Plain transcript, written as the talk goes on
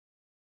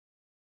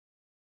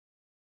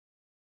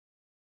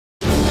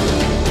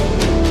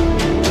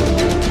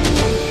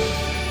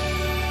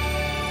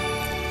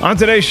On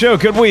today's show,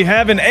 could we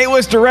have an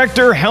A-list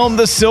director helm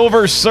the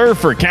Silver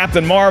Surfer?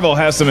 Captain Marvel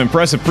has some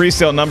impressive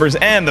pre-sale numbers,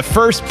 and the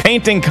first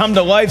painting come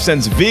to life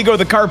since Vigo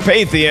the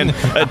Carpathian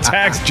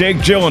attacks Jake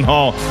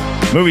Gyllenhaal.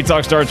 Movie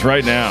Talk starts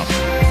right now.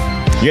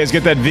 You guys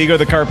get that Vigo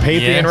the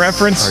Carpathian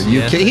reference? Are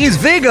you kidding? He's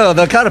Vigo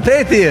the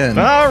Carpathian.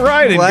 All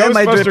right, and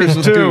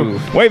Ghostbusters 2, too?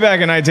 way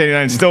back in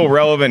 1989, still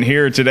relevant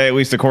here today, at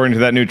least according to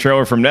that new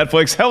trailer from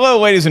Netflix. Hello,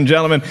 ladies and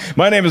gentlemen.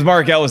 My name is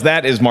Mark Ellis.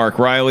 That is Mark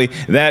Reilly.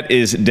 That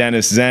is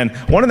Dennis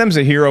Tzeng. One of them's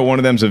a hero, one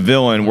of them's a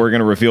villain. We're going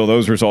to reveal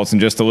those results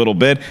in just a little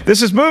bit.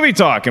 This is Movie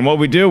Talk, and what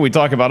we do, we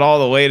talk about all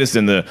the latest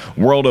in the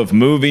world of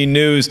movie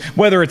news,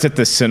 whether it's at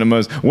the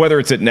cinemas, whether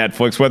it's at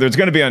Netflix, whether it's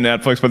going to be on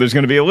Netflix, but there's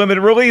going to be a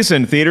limited release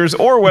in theaters,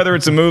 or whether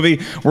it's a movie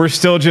we're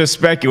still just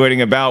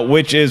speculating about,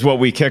 which is what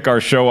we kick our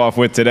show off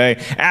with today.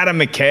 Adam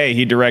McKay,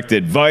 he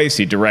directed Vice,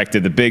 he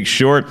directed The Big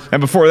Short, and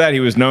before that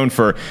he was known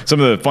for some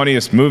of the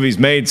funniest movies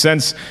made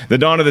since the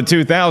dawn of the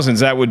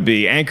 2000s. That would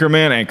be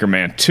Anchorman,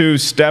 Anchorman 2,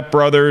 Step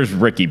Brothers,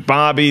 Ricky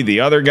Bobby,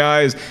 the other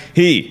guys.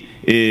 He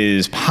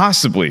is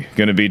possibly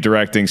going to be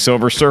directing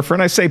Silver Surfer,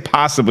 and I say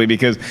possibly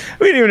because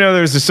we didn't even know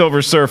there's a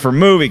Silver Surfer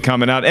movie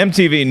coming out.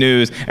 MTV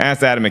News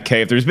asked Adam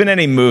McKay if there's been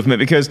any movement,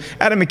 because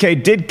Adam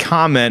McKay did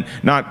comment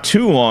not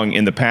too long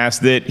in the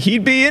past that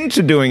he'd be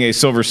into doing a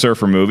Silver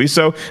Surfer movie,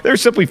 so they're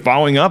simply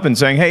following up and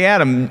saying, hey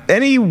Adam,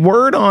 any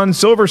word on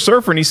Silver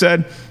Surfer? And he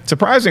said,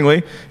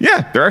 surprisingly,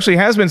 yeah, there actually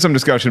has been some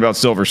discussion about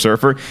Silver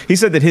Surfer. He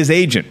said that his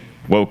agent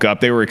woke up.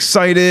 They were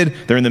excited.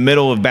 They're in the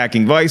middle of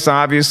backing Vice,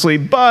 obviously,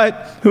 but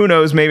who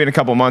knows, maybe in a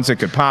couple months it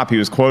could pop. He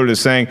was quoted as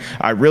saying,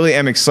 I really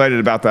am excited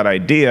about that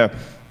idea,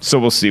 so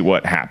we'll see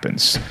what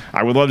happens.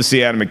 I would love to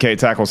see Adam McKay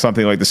tackle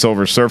something like the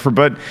Silver Surfer,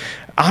 but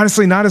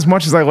honestly, not as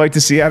much as I like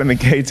to see Adam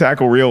McKay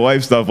tackle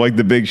real-life stuff like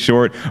The Big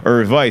Short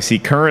or Vice. He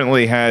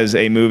currently has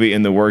a movie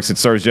in the works. It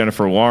stars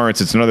Jennifer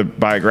Lawrence. It's another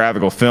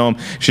biographical film.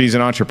 She's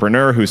an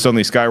entrepreneur who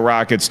suddenly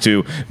skyrockets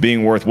to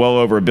being worth well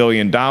over $1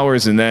 billion,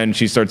 and then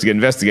she starts to get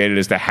investigated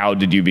as to how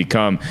did you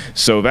become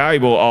so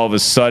valuable all of a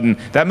sudden.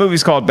 That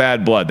movie's called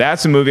Bad Blood.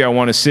 That's a movie I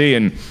want to see,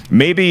 and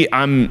maybe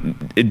I'm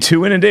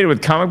too inundated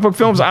with comic book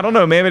films. I don't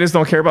know. Maybe I just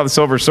don't care about the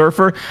Silver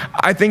Surfer.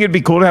 I think it'd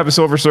be cool to have a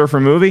Silver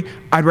Surfer movie.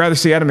 I'd rather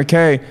see Adam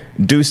McKay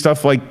do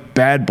stuff like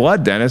Bad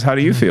Blood. Dennis, how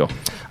do you feel?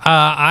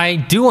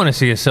 I do want to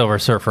see a Silver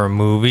Surfer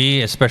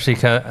movie, especially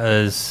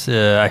because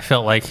I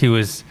felt like he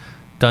was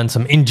done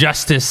some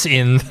injustice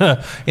in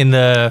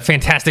the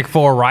Fantastic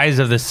Four: Rise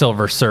of the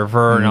Silver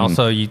Surfer, and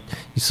also you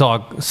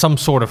saw some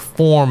sort of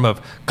form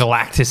of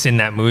Galactus in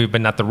that movie,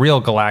 but not the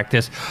real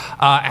Galactus.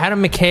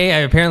 Adam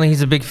McKay, apparently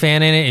he's a big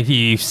fan in it. If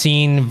you've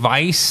seen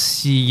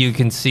Vice, you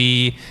can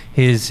see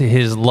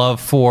his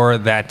love for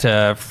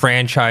that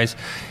franchise.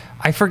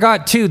 I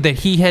forgot, too, that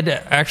he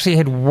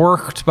had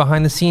worked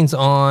behind the scenes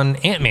on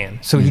Ant-Man.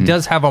 So he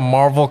does have a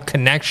Marvel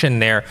connection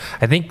there.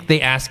 I think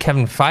they asked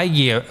Kevin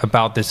Feige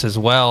about this as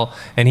well,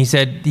 and he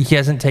said he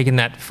hasn't taken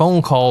that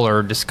phone call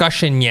or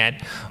discussion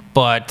yet,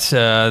 but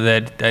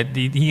that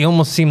he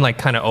almost seemed like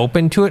kind of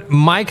open to it.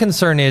 My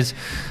concern is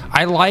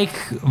I like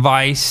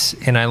Vice,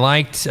 and I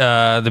liked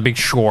The Big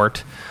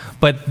Short,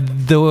 but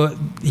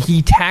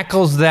he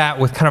tackles that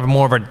with kind of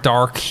more of a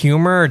dark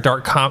humor, a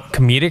dark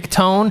comedic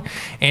tone.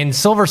 And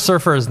Silver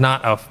Surfer is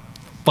not a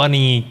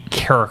funny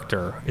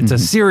character. It's a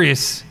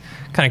serious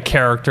kind of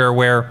character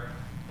where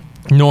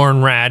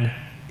Norrin Radd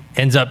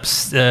ends up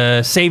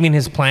saving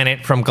his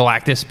planet from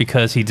Galactus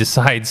because he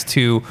decides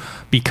to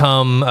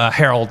become a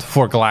herald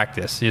for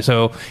Galactus.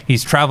 So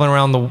he's traveling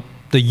around the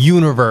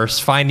universe,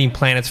 finding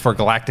planets for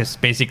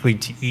Galactus basically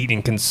to eat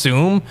and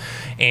consume,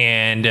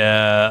 and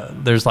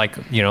there's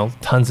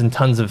tons and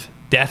tons of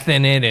death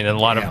in it and a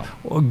lot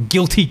of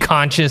guilty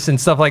conscience and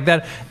stuff like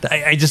that.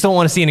 I just don't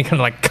want to see any kind of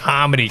like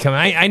comedy coming.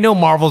 I know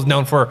Marvel's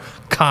known for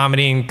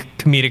comedy and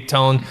comedic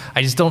tone.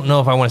 I just don't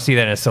know if I want to see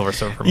that in a Silver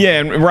Surfer movie.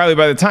 Yeah, and Riley,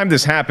 by the time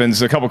this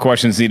happens, a couple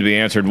questions need to be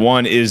answered.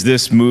 One, is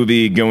this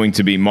movie going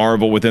to be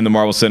Marvel within the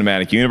Marvel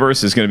Cinematic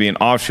Universe? Is it going to be an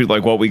offshoot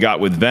like what we got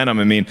with Venom?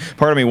 I mean,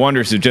 part of me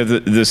wonders if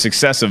just the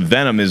success of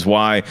Venom is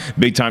why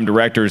big-time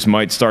directors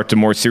might start to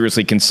more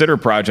seriously consider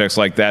projects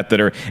like that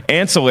are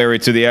ancillary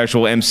to the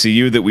actual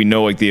MCU that we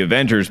know, like the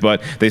Avengers,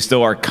 but they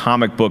still are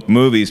comic book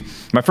movies.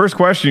 My first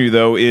question to you,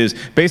 though, is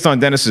based on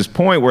Dennis's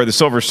point where the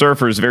Silver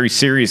Surfer is a very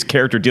serious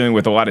character dealing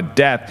with a lot of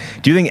death.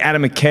 Do you think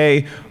Adam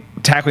McKay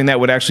tackling that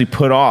would actually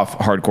put off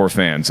hardcore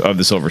fans of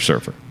the Silver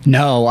Surfer?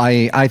 No,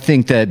 I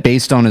think that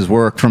based on his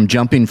work, from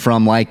jumping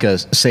from like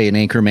say an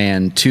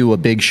Anchorman to a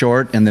Big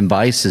Short and then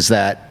Vice, is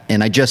that,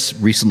 and I just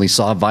recently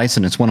saw Vice,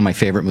 and it's one of my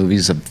favorite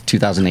movies of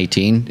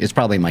 2018. It's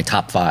probably my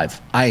top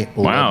 5. I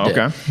loved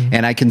it.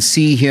 And I can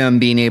see him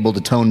being able to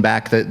tone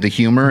back the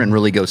humor and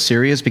really go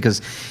serious, because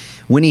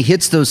when he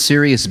hits those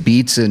serious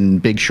beats in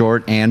Big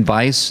Short and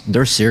Vice,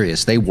 they're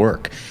serious. They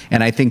work.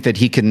 And I think that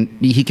he can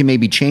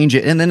maybe change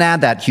it and then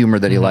add that humor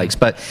that he likes.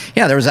 But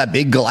yeah, there was that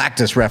big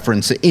Galactus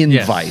reference in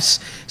Vice.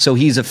 So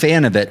he's a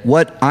fan of it.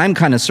 What I'm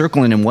kind of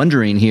circling and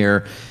wondering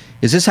here,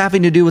 is this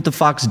having to do with the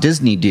Fox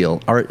Disney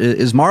deal? Or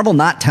is Marvel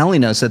not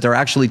telling us that they're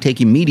actually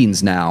taking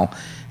meetings now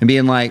and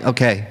being like,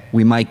 okay,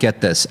 we might get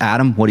this.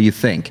 Adam, what do you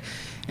think?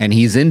 and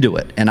he's into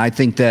it. And I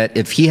think that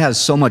if he has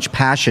so much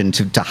passion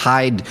to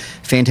hide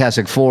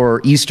Fantastic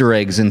Four Easter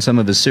eggs in some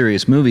of his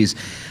serious movies,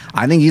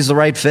 I think he's the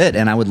right fit.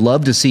 And I would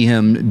love to see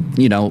him,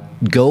 you know,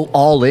 go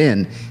all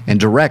in and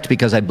direct,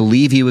 because I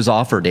believe he was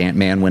offered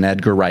Ant-Man when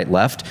Edgar Wright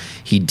left.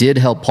 He did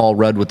help Paul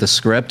Rudd with the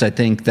script. I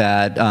think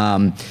that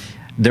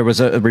there was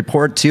a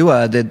report too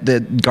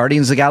that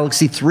Guardians of the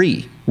Galaxy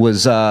 3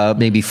 was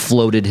maybe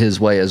floated his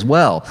way as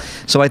well.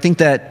 So I think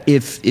that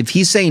if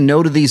he's saying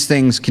no to these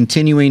things,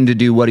 continuing to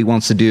do what he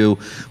wants to do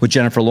with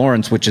Jennifer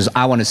Lawrence, which is,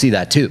 I want to see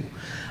that too.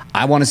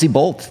 I want to see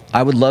both.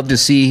 I would love to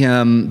see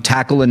him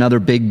tackle another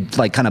big,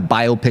 like, kind of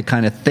biopic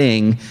kind of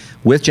thing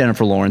with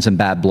Jennifer Lawrence and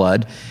Bad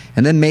Blood.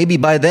 And then maybe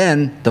by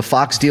then the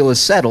Fox deal is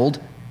settled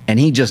and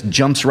he just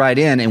jumps right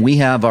in, and we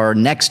have our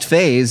next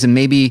phase, and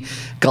maybe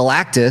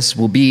Galactus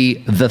will be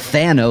the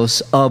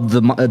Thanos of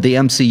the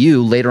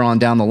MCU later on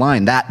down the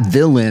line, that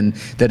villain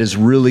that is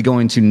really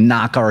going to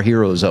knock our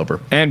heroes over.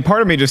 And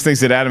part of me just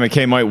thinks that Adam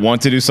McKay might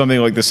want to do something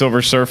like the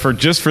Silver Surfer,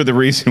 just for the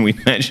reason we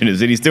mentioned,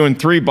 is that he's doing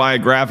 3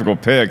 biographical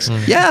picks,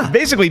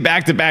 basically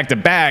back to back to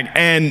back,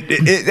 and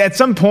at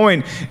some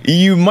point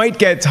you might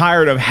get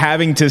tired of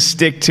having to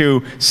stick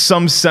to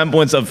some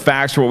semblance of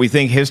facts for what we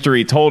think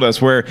history told us,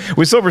 where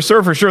with Silver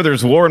Surfer, sure,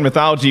 there's lore and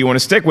mythology you want to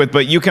stick with,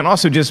 but you can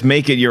also just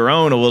make it your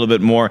own a little bit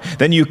more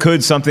than you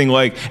could something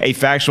like a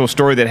factual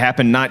story that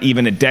happened not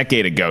even a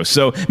decade ago.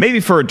 So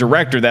maybe for a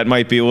director that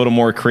might be a little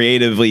more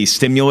creatively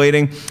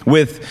stimulating.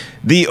 With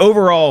the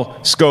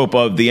overall scope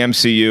of the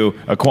MCU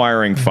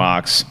acquiring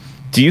Fox,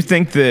 do you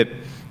think that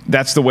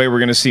that's the way we're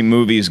going to see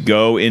movies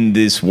go in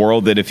this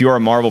world, that if you're a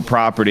Marvel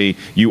property,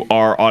 you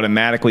are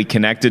automatically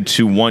connected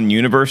to one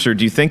universe? Or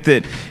do you think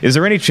that, is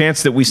there any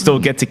chance that we still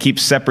get to keep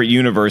separate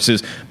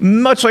universes,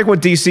 much like what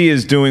DC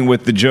is doing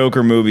with the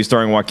Joker movie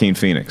starring Joaquin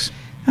Phoenix?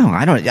 Oh,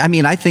 I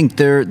mean, I think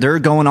they're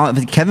going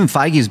on. Kevin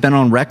Feige's been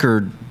on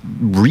record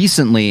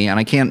recently, and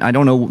I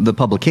don't know the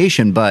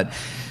publication, but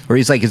where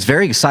he's like, it's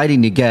very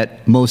exciting to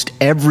get most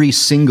every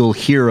single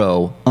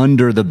hero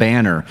under the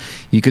banner.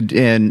 You could,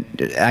 and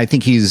I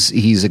think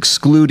he's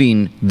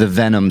excluding the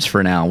Venoms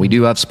for now. We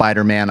do have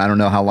Spider-Man. I don't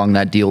know how long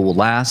that deal will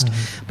last,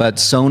 but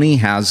Sony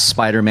has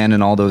Spider-Man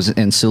and all those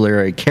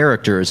ancillary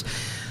characters.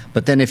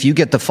 But then if you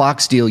get the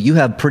Fox deal, you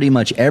have pretty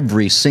much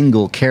every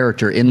single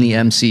character in the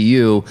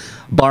MCU,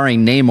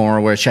 barring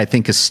Namor, which I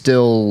think is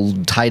still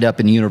tied up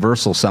in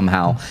Universal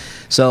somehow.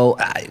 So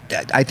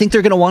I think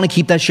they're going to want to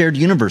keep that shared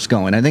universe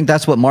going. I think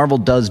that's what Marvel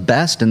does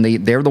best, and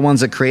they're the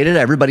ones that created it.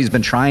 Everybody's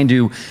been trying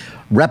to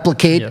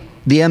replicate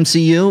the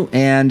MCU,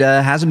 and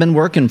hasn't been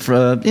working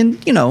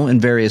in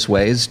various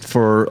ways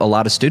for a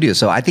lot of studios.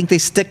 So I think they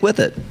stick with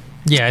it.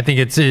 Yeah, I think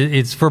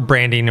it's for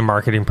branding and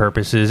marketing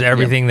purposes.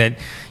 Everything that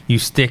you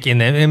stick in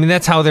them. I mean,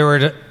 that's how they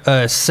were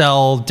to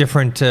sell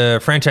different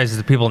franchises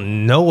that people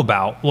know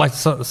about.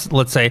 Let's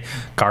say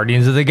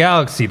Guardians of the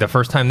Galaxy. The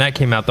first time that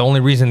came out, the only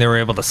reason they were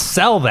able to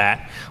sell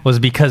that was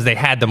because they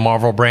had the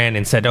Marvel brand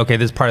and said, okay,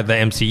 this is part of the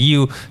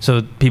MCU,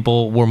 so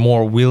people were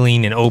more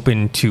willing and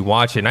open to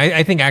watch it. And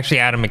I think actually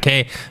Adam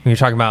McKay, when you're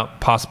talking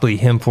about possibly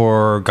him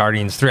for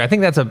Guardians 3, I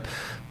think that's a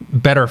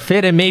better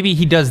fit, and maybe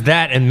he does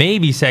that and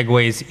maybe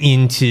segues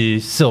into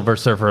Silver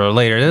Surfer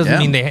later. It doesn't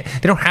mean they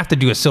don't have to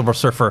do a Silver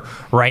Surfer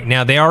right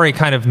now. They already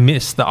kind of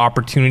missed the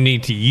opportunity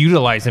to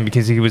utilize him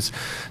because he was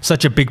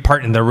such a big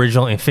part in the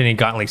original Infinity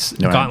Gauntlet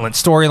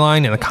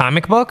storyline in the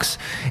comic books.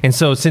 And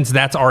so since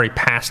that's already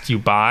passed you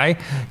by,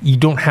 you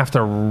don't have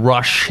to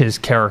rush his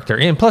character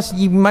in. Plus,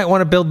 you might want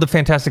to build the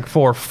Fantastic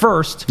Four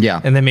first,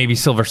 and then maybe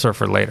Silver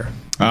Surfer later.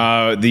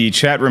 The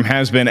chat room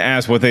has been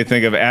asked what they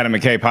think of Adam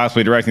McKay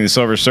possibly directing the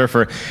Silver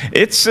Surfer.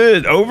 It's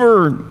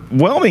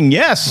overwhelming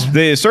yes.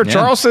 The Sir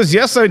Charles says,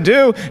 yes, I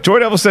do. Joy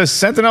Devil says,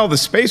 Sentinel, the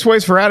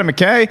spaceways for Adam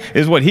McKay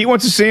is what he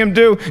wants to see him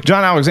do.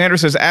 John Alexander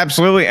says,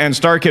 absolutely. And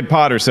Star Kid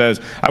Potter says,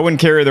 I wouldn't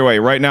care either way.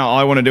 Right now, all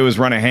I want to do is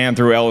run a hand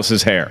through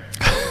Ellis's hair.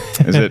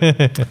 Is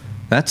it?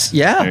 That's,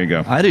 There you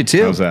go. I do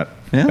too. How's that?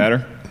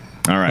 Better?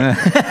 All right.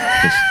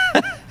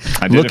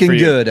 I did Looking it for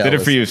you. good, Did it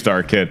Ellis. for you,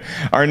 Star Kid.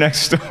 Our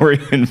next story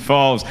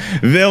involves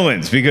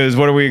villains, because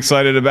what are we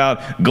excited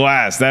about?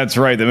 Glass. That's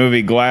right. The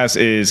movie Glass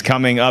is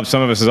coming up.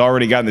 Some of us has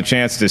already gotten the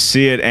chance to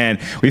see it, and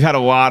we've had a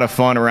lot of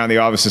fun around the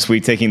office this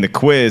week taking the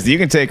quiz that you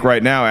can take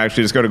right now.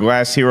 Actually, just go to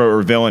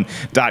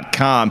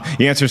glassheroorvillain.com.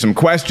 You answer some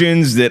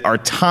questions that are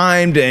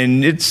timed,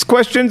 and it's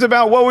questions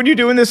about what would you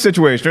do in this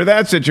situation or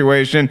that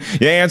situation.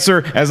 You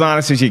answer as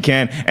honest as you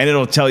can, and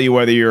it'll tell you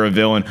whether you're a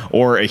villain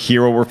or a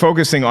hero. We're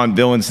focusing on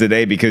villains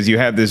today because you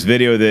have this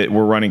video that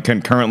we're running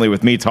concurrently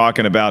with me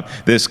talking about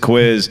this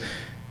quiz.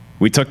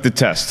 We took the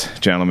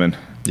test, gentlemen.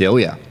 Oh,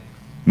 yeah.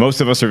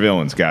 Most of us are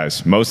villains,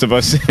 guys. Most of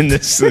us in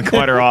this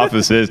clutter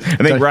offices. I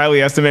think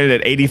Reilly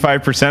estimated at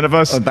 85% of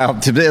us.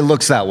 It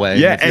looks that way.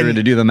 Yeah, if you were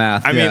to do the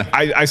math. I mean,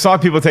 I saw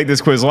people take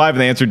this quiz live,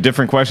 and they answered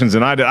different questions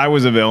than I did. I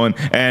was a villain,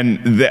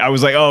 and I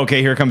was like, oh,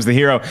 okay, here comes the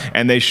hero.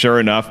 And they, sure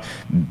enough,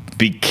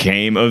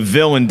 became a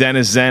villain.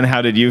 Dennis Tzeng,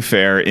 how did you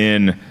fare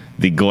in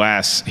the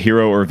Glass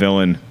Hero or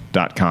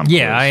Villain.com?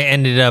 Yeah, I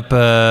ended up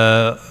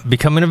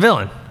becoming a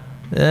villain.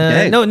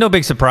 No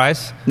big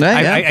surprise.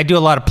 Yeah. I do a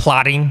lot of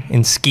plotting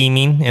and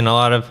scheming and a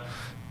lot of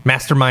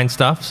mastermind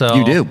stuff. So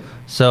You do.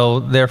 So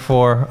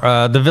therefore,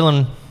 the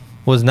villain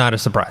was not a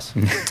surprise.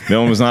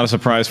 Villain was not a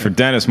surprise for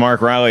Dennis.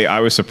 Mark Reilly,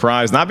 I was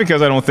surprised, not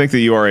because I don't think that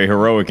you are a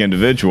heroic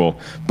individual,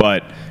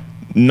 but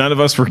none of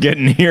us were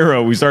getting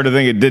hero. We started to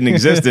think it didn't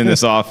exist in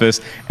this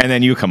office, and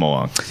then you come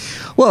along.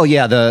 Well,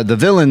 yeah, the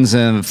villains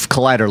of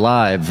Collider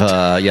Live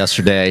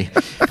yesterday,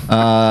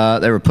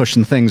 they were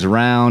pushing things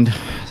around.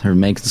 They were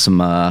making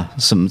some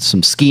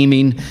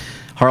scheming.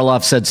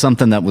 Harloff said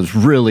something that was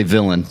really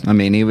villain. I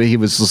mean, he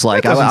was just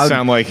like... That doesn't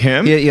sound like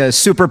him. Yeah,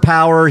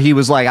 superpower. He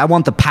was like, I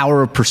want the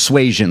power of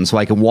persuasion so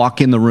I can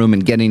walk in the room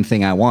and get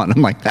anything I want.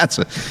 I'm like, that's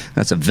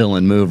a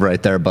villain move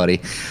right there,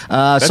 buddy.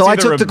 That's so I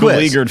either took the a quiz.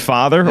 beleaguered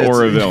father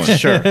or a villain.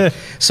 Sure.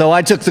 So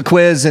I took the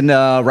quiz, and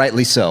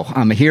rightly so.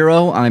 I'm a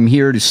hero. I'm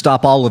here to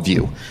stop all of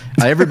you.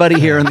 Everybody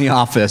here in the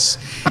office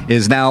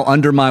is now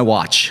under my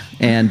watch,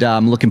 and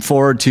I'm looking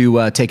forward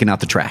to taking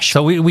out the trash.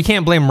 So we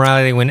can't blame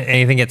Reilly when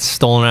anything gets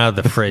stolen out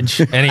of the fridge.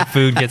 Any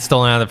food gets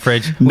stolen out of the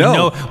fridge.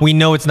 We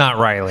know it's not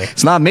Reilly.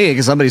 It's not me,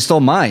 because somebody stole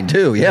mine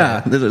too.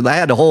 Yeah. I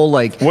had a whole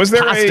Was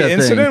there pasta an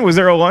incident? thing. Was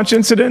there a lunch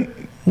incident?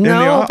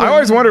 No. I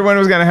always wondered when it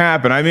was going to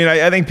happen. I mean,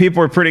 I think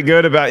people are pretty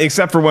good about,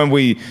 except for when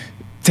we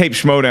tape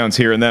schmodowns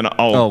here, and then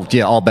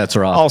all bets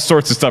are off. All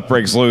sorts of stuff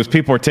breaks loose.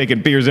 People are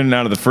taking beers in and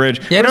out of the fridge.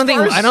 Yeah, I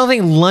don't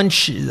think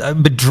lunch,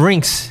 but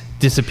drinks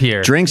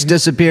disappear. Drinks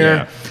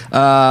disappear.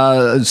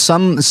 Yeah.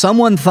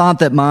 Someone thought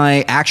that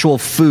my actual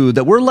food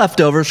that were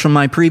leftovers from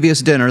my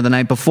previous dinner the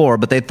night before,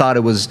 but they thought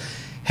it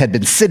had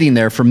been sitting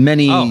there for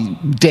many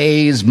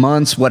days,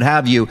 months, what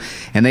have you,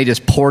 and they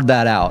just poured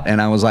that out.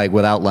 And I was like,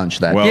 without lunch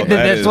that day.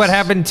 That's what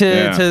happened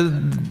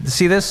to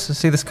see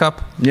this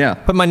cup? Yeah.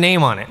 Put my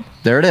name on it.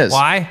 There it is.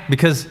 Why?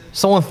 Because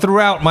someone threw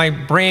out my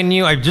brand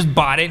new, I just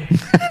bought it.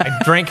 I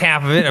drank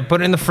half of it. I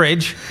put it in the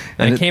fridge.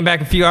 And I came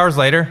back a few hours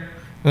later.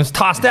 It was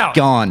tossed out.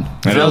 Gone.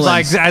 I was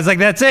like,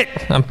 that's it.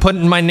 I'm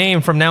putting my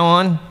name from now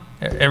on.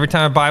 Every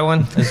time I buy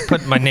one, I just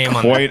put my name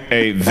on it. Quite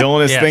a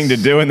villainous thing to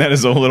do, and that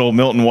is a little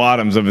Milton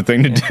Wadhams of a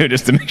thing to do,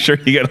 just to make sure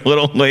you get a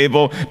little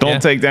label.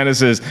 Don't take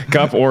Dennis's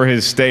cup or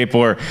his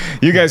stapler.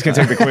 You guys can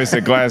take the quiz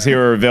at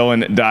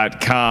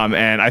glassheroorvillain.com,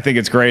 and I think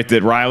it's great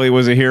that Reilly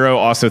was a hero.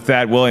 Also,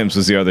 Thad Williams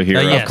was the other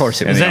hero. Yes. Of course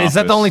he was. Is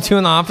that the only two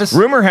in the office?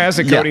 Rumor has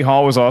it Cody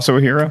Hall was also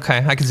a hero.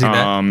 Okay, I can see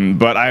that.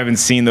 But I haven't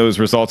seen those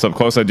results up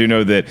close. I do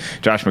know that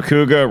Josh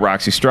McCouga,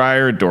 Roxy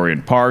Stryer,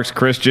 Dorian Parks,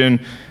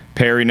 Christian,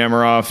 Perry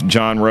Nemiroff,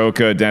 John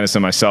Roca, Dennis,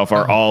 and myself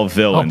are all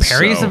villains. Oh,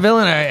 Perry's a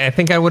villain? I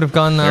think I would have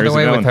gone the other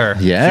way with her.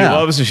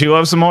 Yeah. She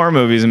loves some horror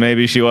movies, and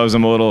maybe she loves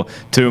them a little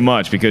too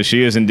much, because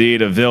she is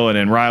indeed a villain.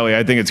 And Reilly,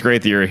 I think it's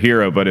great that you're a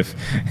hero, but if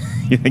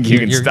you think you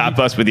can stop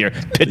us with your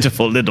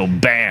pitiful little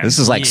band. This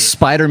is like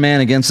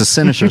Spider-Man against the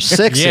Sinister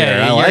Six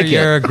here. I like it.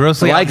 You're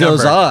grossly I like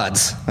those outnumbered.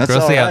 odds. That's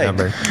Grossly all right.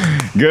 outnumbered.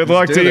 Good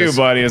luck to you, this.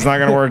 buddy. It's not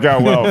going to work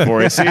out well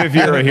for you. See if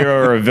you're a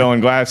hero or a villain.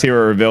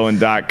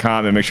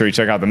 glassheroorvillain.com, and make sure you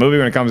check out the movie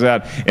when it comes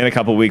out in a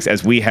couple weeks,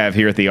 as we have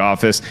here at the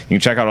office. You can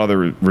check out all the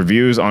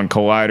reviews on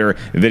Collider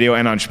Video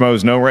and on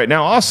Schmoes Know right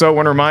now. Also,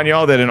 want to remind you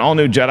all that an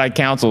all-new Jedi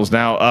Council is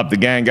now up. The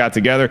gang got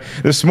together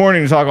this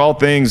morning to talk all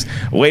things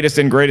latest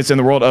and greatest in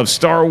the world of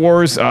Star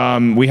Wars.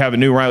 We have a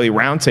new Reilly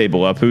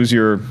Roundtable up. Who's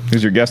your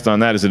guest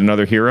on that? Is it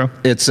another hero?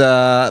 It's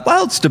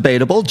it's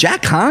debatable.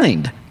 Jack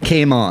Hind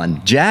came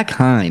on. Jack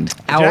Hind,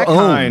 our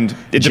own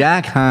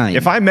Jack Hind.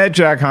 If I met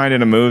Jack Hind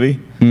in a movie,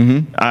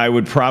 I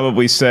would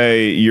probably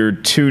say you're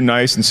too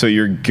nice, and so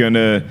you're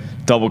gonna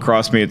double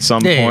cross me at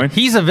some point.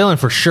 He's a villain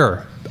for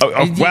sure.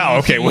 Wow.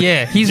 Okay.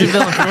 Yeah, he's a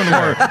villain for sure.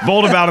 More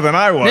bold about it than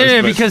I was.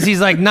 No, because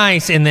he's like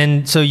nice, and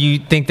then so you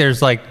think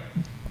there's like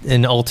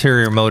an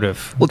ulterior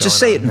motive. Well, just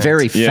say it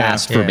very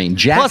fast for me.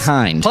 Jack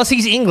Hind. Plus,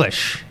 he's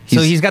English.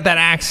 So he's got that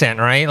accent,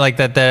 right? Like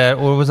that.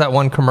 What was that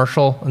one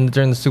commercial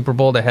during the Super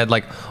Bowl that had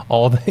like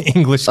all the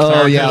English?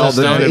 Oh yeah, all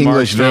the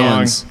English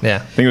villains. Yeah, I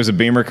think it was a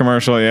Beamer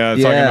commercial. Yeah,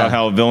 talking about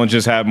how villains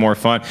just have more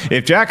fun.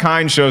 If Jack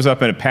Hind shows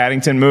up in a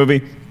Paddington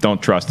movie,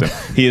 don't trust him.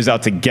 He is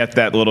out to get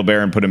that little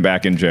bear and put him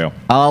back in jail.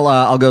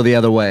 I'll go the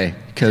other way,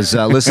 because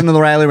listen to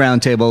the Reilly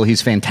Roundtable.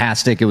 He's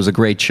fantastic. It was a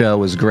great show. It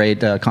was a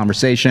great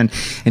conversation.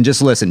 And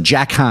just listen,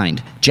 Jack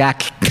Hind.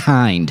 Jack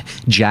Kind.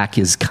 Jack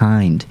is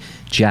kind.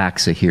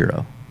 Jack's a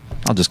hero.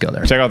 I'll just go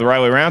there. Check out the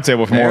Reilly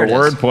Roundtable for more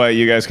wordplay.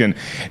 You guys can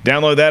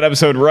download that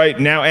episode right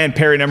now. And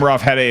Perry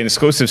Nemiroff had an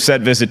exclusive set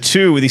visit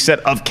to the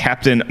set of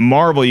Captain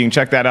Marvel. You can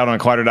check that out on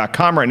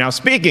Collider.com right now.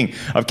 Speaking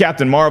of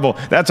Captain Marvel,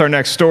 that's our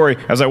next story,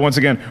 as I once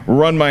again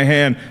run my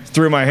hand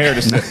through my hair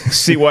to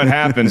see what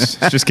happens.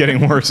 It's just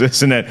getting worse,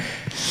 isn't it?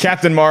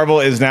 Captain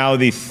Marvel is now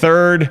the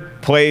third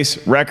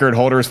place record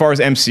holder as far as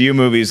MCU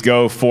movies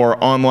go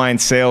for online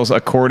sales,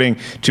 according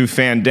to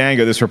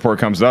Fandango. This report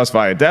comes to us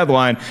via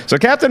Deadline. So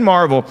Captain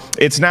Marvel,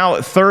 it's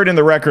now third in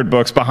the record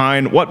books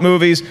behind what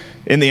movies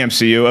in the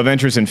MCU?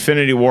 Avengers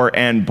Infinity War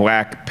and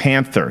Black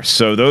Panther.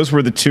 So those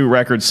were the two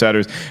record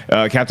setters.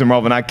 Captain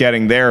Marvel not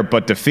getting there,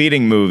 but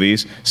defeating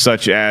movies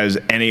such as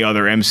any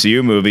other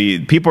MCU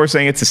movie. People are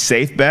saying it's a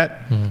safe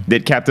bet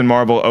that Captain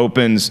Marvel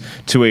opens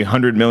to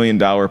 $100 million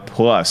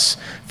plus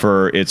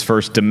for its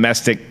first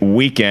domestic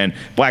weekend.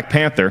 Black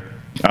Panther,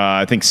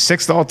 I think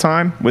sixth all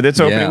time with its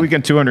opening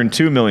weekend,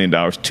 $202 million.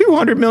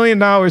 $200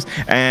 million.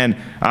 And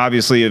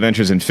obviously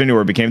Avengers Infinity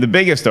War became the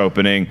biggest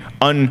opening,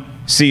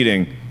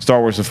 unseating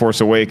Star Wars The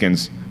Force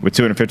Awakens with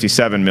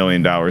 $257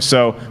 million.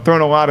 So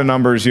throwing a lot of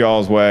numbers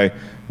y'all's way.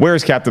 Where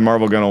is Captain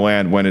Marvel going to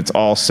land when it's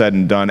all said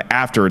and done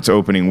after its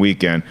opening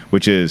weekend,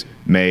 which is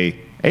May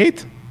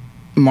 8th?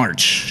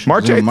 March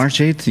 8th? March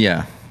 8th,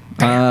 yeah.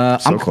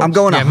 I'm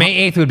going. Yeah,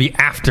 May 8th would be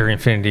after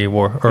Infinity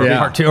War or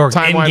Part 2 or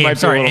Timeline Endgame.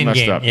 might be a little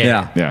messed up.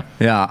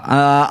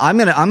 Yeah. I'm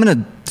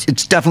gonna.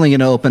 It's definitely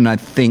gonna open. I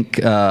think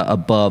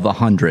above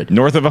 100.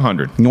 North of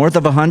 100. North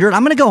of 100.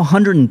 I'm gonna go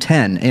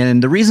 110.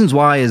 And the reasons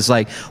why is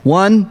like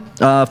one,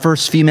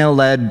 first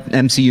female-led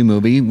MCU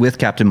movie with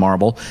Captain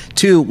Marvel.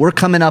 Two, we're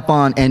coming up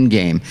on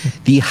Endgame.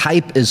 The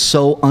hype is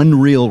so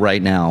unreal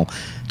right now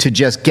to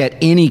just get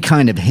any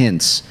kind of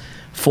hints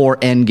for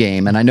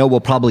Endgame, and I know we'll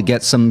probably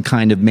get some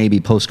kind of maybe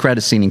post-credit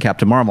scene in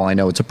Captain Marvel. I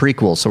know it's a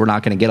prequel, so we're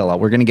not going to get a lot.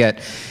 We're going to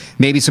get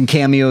maybe some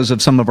cameos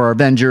of some of our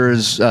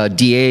Avengers,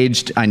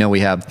 de-aged. I know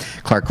we have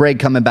Clark Gregg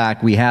coming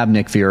back. We have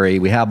Nick Fury.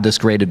 We have this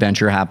great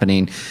adventure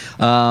happening.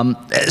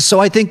 So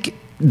I think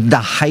the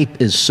hype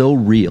is so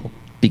real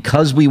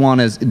because we want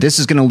to. This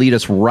is going to lead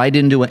us right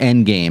into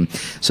an Endgame.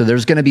 So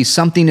there's going to be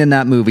something in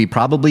that movie,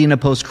 probably in a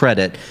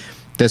post-credit,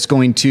 that's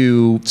going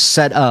to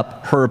set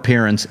up her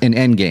appearance in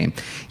Endgame.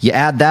 You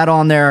add that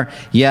on there,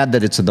 you add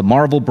that it's the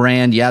Marvel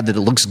brand, you add that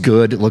it looks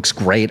good, it looks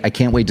great, I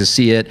can't wait to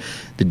see it,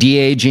 the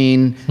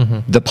de-aging,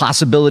 the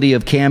possibility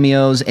of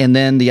cameos, and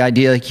then the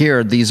idea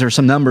here, these are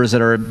some numbers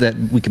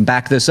that we can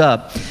back this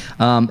up,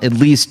 at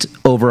least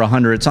over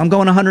 100. So I'm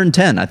going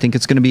 110. I think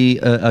it's going to be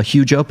a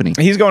huge opening.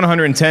 He's going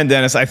 110,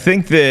 Dennis. I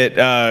think that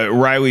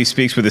Reilly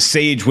speaks with the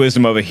sage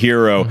wisdom of a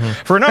hero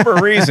for a number of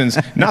reasons,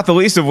 not the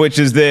least of which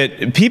is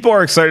that people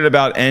are excited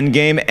about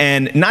Endgame,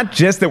 and not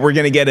just that we're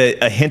going to get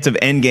a hint of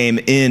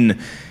Endgame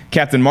in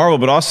Captain Marvel,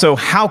 but also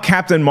how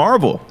Captain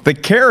Marvel, the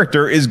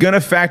character, is going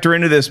to factor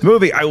into this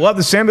movie. I love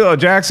that Samuel L.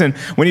 Jackson,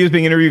 when he was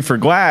being interviewed for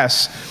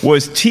Glass,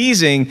 was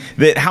teasing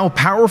that how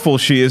powerful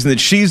she is and that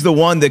she's the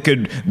one that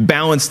could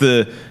balance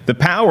the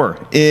power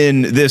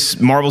in this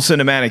Marvel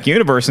Cinematic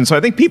Universe. And so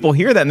I think people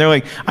hear that and they're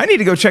like, I need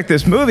to go check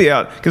this movie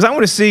out because I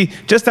want to see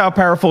just how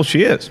powerful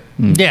she is.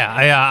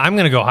 Yeah, I'm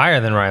going to go higher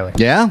than Reilly.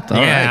 Yeah?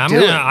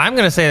 I'm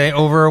going to say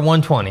over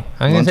 120.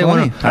 I'm going to say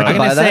 120. I can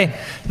buy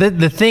that.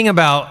 The thing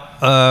about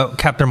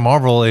Captain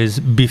Marvel is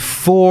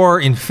before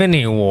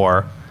Infinity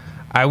War,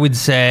 I would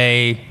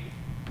say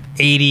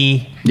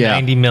 80,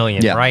 90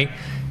 million, right?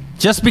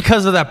 Just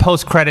because of that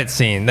post-credit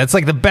scene. That's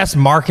like the best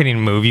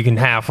marketing move you can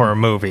have for a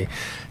movie.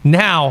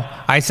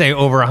 Now, I say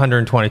over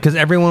 120 because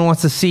everyone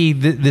wants to see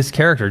this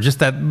character, just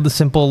that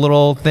simple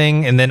little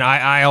thing. And then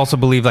I also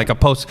believe like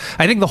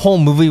I think the whole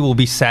movie will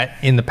be set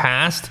in the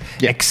past,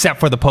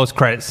 except for the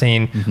post-credit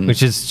scene,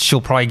 which is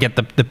she'll probably get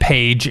the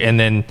page and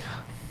then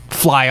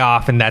fly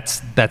off, and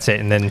that's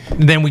it. And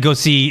then we go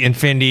see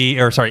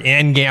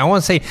Endgame. I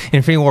want to say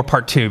Infinity War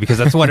Part 2 because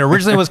that's what it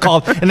originally was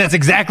called, and that's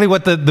exactly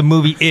what the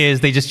movie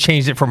is. They just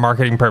changed it for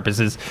marketing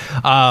purposes.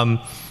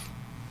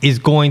 Is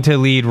going to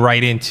lead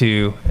right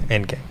into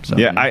Endgame. So.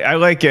 Yeah, I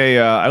like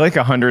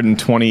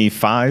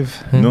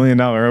 $125 million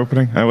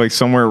opening. I like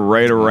somewhere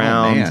right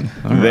around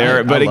there.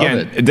 Right. But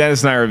again,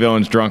 Dennis and I are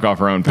villains drunk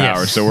off our own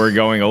power, so we're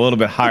going a little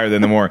bit higher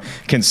than the more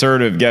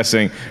conservative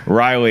guessing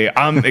Reilly.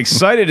 I'm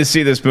excited to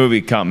see this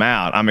movie come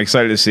out. I'm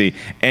excited to see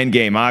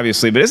Endgame,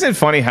 obviously. But isn't it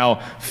funny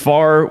how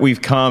far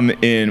we've come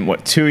in,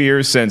 2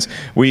 years since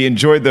we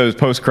enjoyed those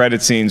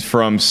post-credit scenes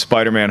from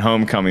Spider-Man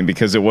Homecoming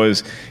because it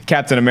was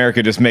Captain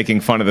America just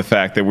making fun of the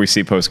fact that we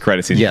see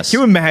post-credit scenes. Yes. Can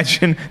you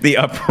imagine the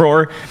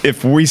uproar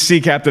if we see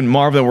Captain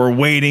Marvel and we're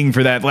waiting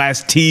for that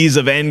last tease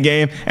of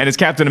Endgame and it's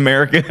Captain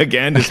America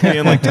again, just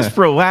being like, just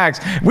relax.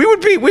 We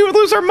would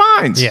lose our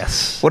minds.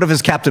 Yes. What if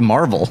it's Captain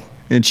Marvel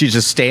and she's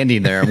just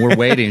standing there and we're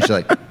waiting? She's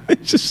like,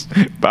 just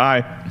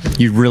bye.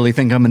 You really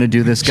think I'm going to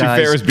do this, guys?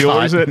 She Ferris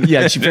Bueller's it?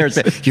 Yeah, she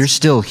Ferris. You're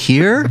still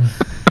here?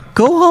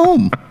 Go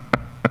home.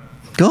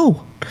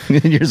 Go.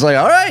 And you're just like,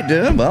 all right,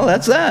 dude, well,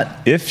 that's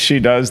that. If she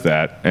does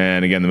that,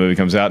 and again, the movie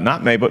comes out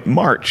not May, but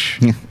March,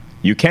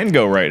 you can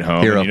go right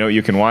home. And you know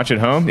you can watch at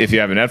home. If you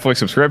have a Netflix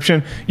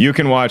subscription, you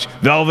can watch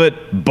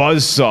Velvet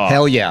Buzzsaw.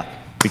 Hell yeah.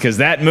 because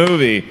that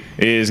movie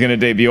is going to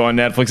debut on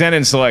Netflix and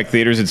in select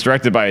theaters. It's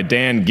directed by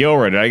Dan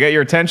Gilroy. Did I get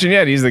your attention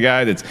yet? He's the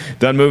guy that's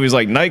done movies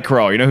like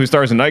Nightcrawler. You know who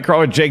stars in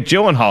Nightcrawler? Jake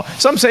Gyllenhaal.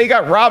 Some say he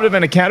got robbed of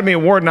an Academy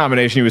Award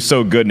nomination. He was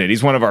so good in it.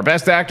 He's one of our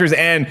best actors,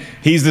 and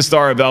he's the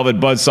star of Velvet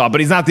Buzzsaw.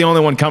 But he's not the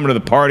only one coming to the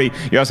party.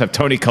 You also have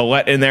Toni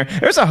Collette in there.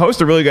 There's a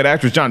host of really good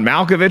actors. John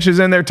Malkovich is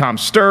in there. Tom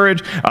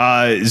Sturridge,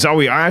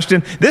 Zoe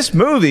Ashton. This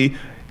movie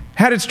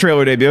had its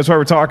trailer debut. That's why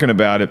we're talking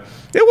about it.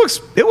 It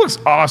looks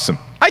awesome.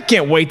 I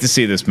can't wait to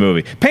see this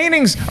movie.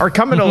 Paintings are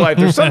coming to life.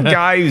 There's some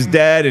guy who's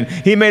dead, and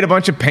he made a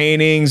bunch of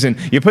paintings, and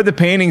you put the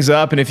paintings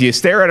up, and if you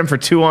stare at them for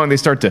too long, they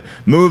start to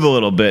move a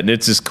little bit, and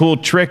it's this cool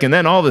trick. And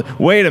then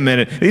wait a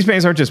minute, these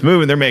paintings aren't just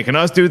moving. They're making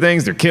us do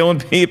things. They're killing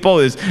people.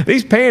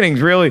 These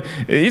paintings really,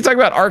 you talk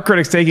about art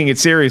critics taking it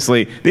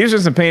seriously. These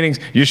are some paintings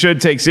you should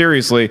take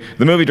seriously.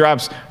 The movie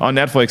drops on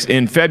Netflix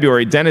in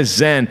February. Dennis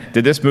Tzeng,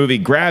 did this movie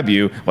grab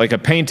you like a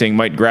painting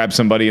might grab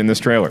somebody in this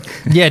trailer?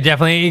 Yeah,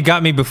 definitely. It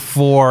got me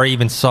before I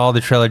even saw the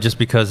trailer just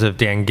because of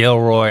Dan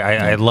Gilroy.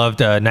 I loved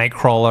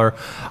Nightcrawler.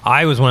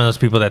 I was one of those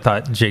people that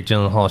thought Jake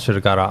Gyllenhaal should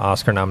have got an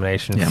Oscar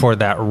nomination for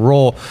that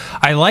role.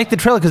 I like the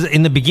trailer because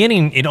in the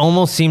beginning, it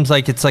almost seems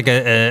like it's like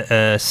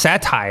a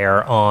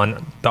satire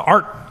on the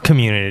art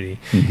community.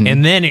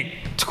 And then it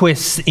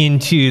twists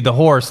into the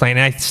horror slant.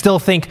 And I still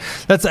think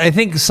I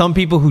think some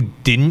people who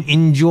didn't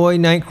enjoy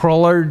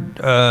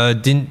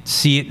Nightcrawler didn't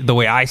see it the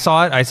way I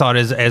saw it. I saw it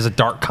as a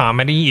dark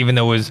comedy, even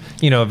though it was,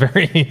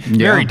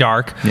 very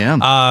dark.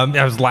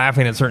 I was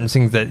laughing at certain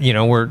things that,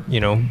 were,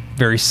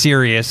 very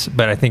serious,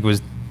 but I think it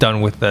was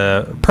done with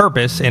the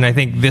purpose, and I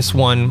think this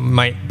one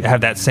might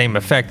have that same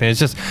effect. And it's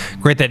just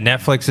great that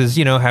Netflix is,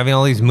 having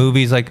all these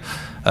movies like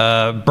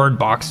Bird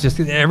Box. Just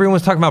everyone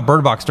was talking about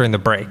Bird Box during the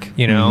break,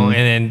 and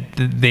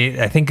then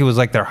I think it was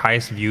like their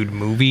highest viewed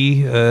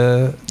movie.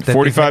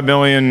 45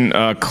 million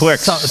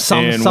clicks in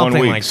something 1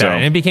 week, like that.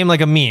 And it became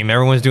like a meme.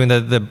 Everyone was doing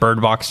the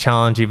Bird Box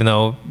challenge, even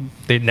though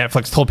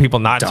Netflix told people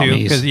not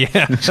Dummies.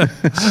 to.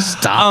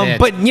 Stop it.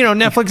 But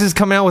Netflix is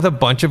coming out with a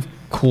bunch of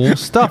cool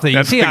stuff that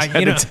you see. Had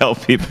to tell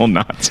people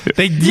not to.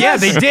 They did.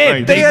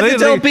 They had to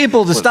tell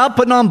people to stop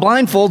putting on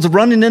blindfolds and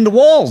running into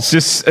walls.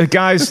 Just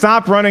guys,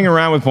 stop running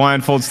around with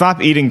blindfolds.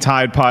 Stop eating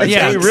Tide Pods.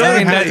 Yeah, they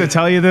really had to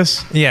tell you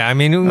this. Yeah, I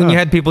mean, when you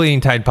had people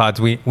eating Tide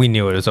Pods, we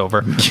knew it was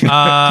over.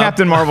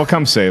 Captain Marvel,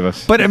 come save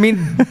us. But I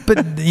mean,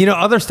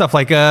 other stuff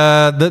like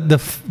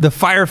the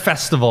Fire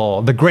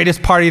Festival, the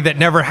greatest party that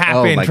never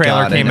happened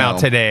trailer came out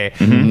today.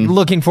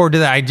 Looking forward to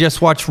that. I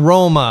just watched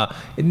Roma.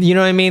 You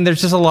know what I mean?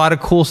 There's just a lot of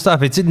cool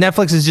stuff.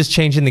 Netflix is just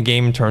changing the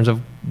game in terms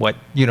of what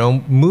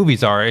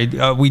movies are.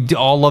 We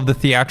all love the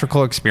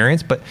theatrical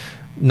experience, but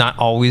not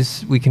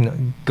always we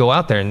can go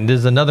out there. And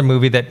there's another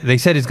movie that they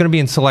said is going to be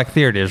in select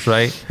theaters,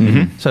 right?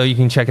 So you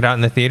can check it out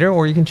in the theater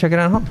or you can check it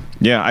out at home.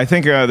 Yeah, I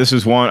think this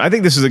is one. I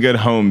think this is a good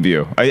home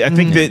view. I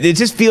think that it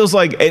just feels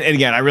like, and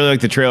again, I really like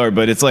the trailer,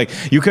 but it's like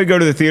you could go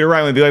to the theater,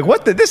 Riley, and be like,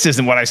 "What? This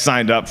isn't what I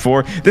signed up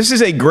for." This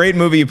is a great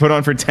movie you put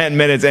on for 10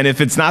 minutes, and if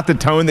it's not the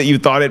tone that you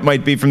thought it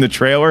might be from the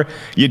trailer,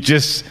 you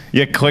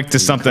click to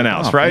something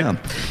else, right? Yeah.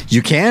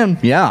 You can.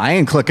 Yeah, I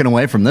ain't clicking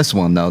away from this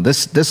one though.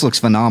 This looks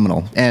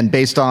phenomenal, and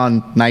based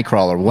on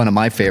Nightcrawler, one of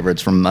my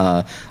favorites from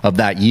of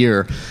that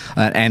year,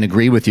 and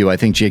agree with you. I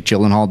think Jake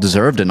Gyllenhaal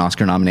deserved an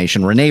Oscar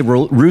nomination. Rene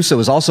Russo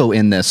is also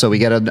in this, so we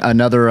get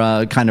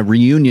another kind of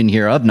reunion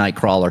here of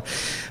Nightcrawler.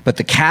 But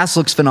the cast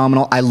looks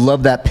phenomenal. I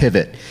love that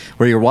pivot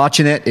where you're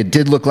watching it. It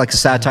did look like a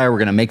satire. We're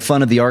going to make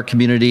fun of the art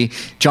community.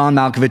 John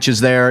Malkovich is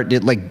there.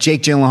 Like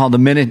Jake Gyllenhaal, the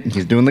minute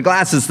he's doing the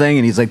glasses thing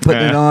and he's like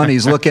putting it on,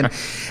 he's looking.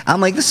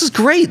 I'm like, this is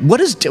great.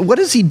 What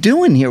is he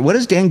doing here? What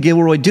is Dan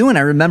Gilroy doing?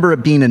 I remember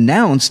it being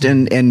announced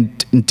and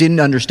didn't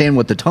understand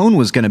what the tone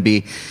was going to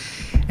be.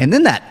 And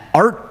then that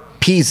art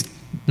piece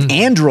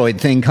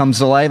android thing comes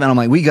to life, and I'm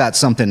like, we got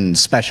something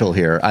special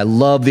here. I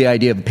love the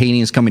idea of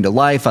paintings coming to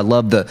life. I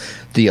love the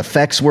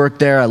effects work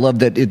there. I love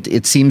that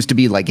it seems to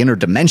be like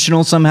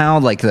interdimensional somehow,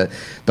 like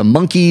the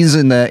monkeys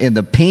in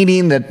the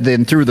painting that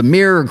then through the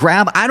mirror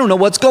grab. I don't know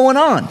what's going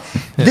on.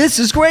 This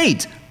is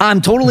great. I'm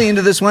totally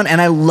into this one,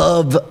 and I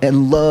love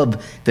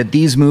that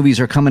these movies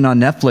are coming on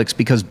Netflix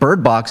because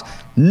Bird Box,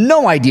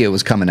 no idea it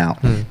was coming out.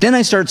 Then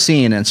I start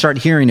seeing and start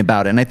hearing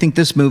about it, and I think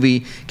this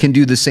movie can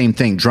do the same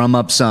thing, drum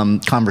up some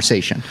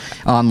conversation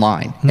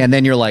online. And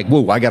then you're like,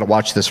 whoa, I got to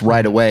watch this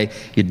right away.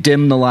 You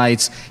dim the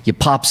lights, you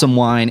pop some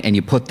wine, and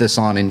you put this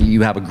on, and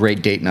you have a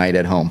great date night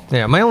at home.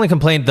 Yeah, my only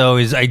complaint, though,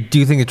 is I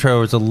do think the trailer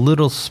was a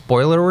little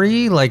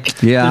spoilery.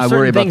 Like, yeah, I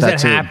worry about that,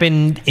 too.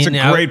 Happened it's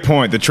a great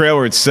point. The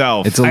trailer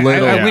itself. It's a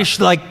little... I wish,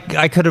 like,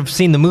 I could have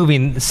seen the movie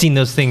and seen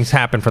those things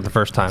happen for the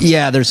first time.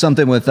 Yeah, there's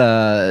something with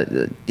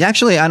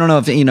actually, I don't know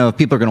if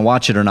people are going to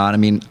watch it or not. I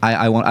mean,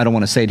 I don't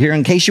want to say it here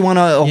in case you want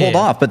to hold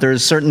off, but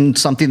there's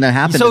something that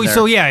happened.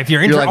 So yeah, if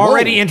you're like,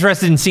 already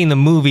interested in seeing the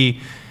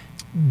movie,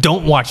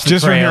 don't watch the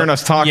just trailer. from hearing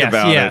us talk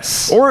about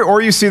it.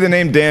 Or you see the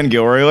name Dan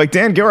Gilroy. Like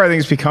Dan Gilroy, I think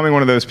is becoming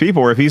one of those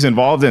people where if he's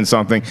involved in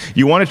something,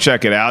 you want to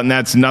check it out. And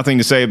that's nothing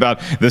to say about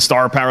the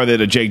star power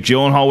that a Jake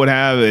Gyllenhaal would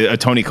have, a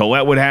Toni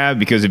Collette would have,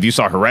 because if you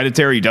saw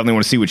Hereditary, you definitely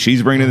want to see what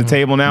she's bringing to the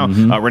table now.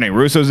 Rene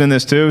Russo's in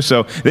this too.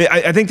 So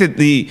I think that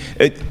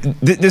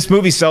this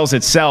movie sells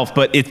itself,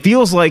 but it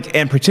feels like,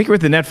 and particularly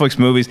with the Netflix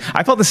movies,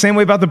 I felt the same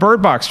way about the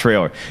Bird Box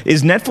trailer.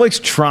 Is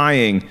Netflix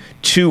trying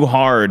too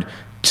hard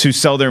to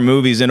sell their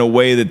movies in a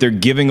way that they're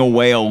giving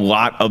away a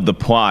lot of the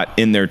plot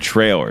in their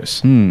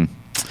trailers?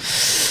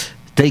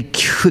 They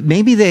could,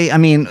 maybe I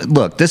mean,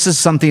 look, this is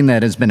something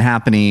that has been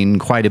happening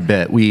quite a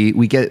bit.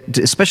 We get,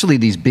 especially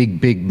these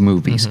big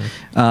movies.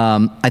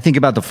 I think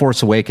about The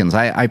Force Awakens.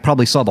 I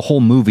probably saw the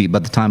whole movie by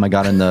the time I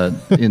got in the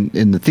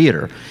in the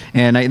theater,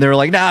 and they were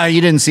like, "Nah,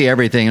 you didn't see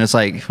everything." And it's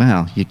like,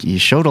 well, you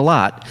showed a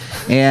lot,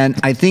 and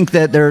I think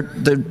that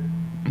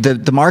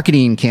the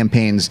marketing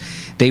campaigns,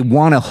 they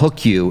want to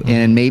hook you,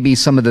 and maybe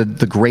some of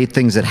the great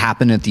things that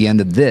happen at the end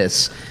of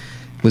this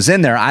was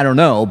in there. I don't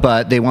know,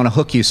 but they want to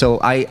hook you. So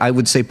I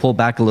would say pull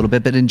back a little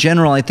bit. But in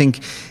general, I think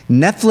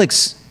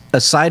Netflix,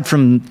 aside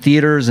from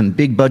theaters and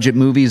big budget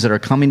movies that are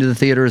coming to the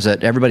theaters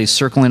that everybody's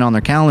circling on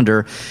their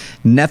calendar,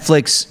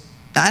 Netflix,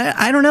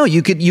 I don't know.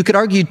 You could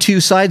argue two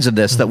sides of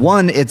this. That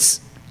one,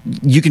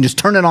 you can just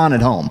turn it on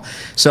at home.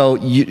 So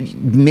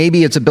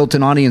maybe it's a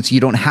built-in audience. You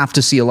don't have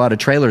to see a lot of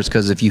trailers,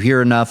 because if you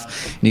hear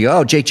enough and you go,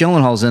 oh, Jake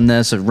Gyllenhaal's in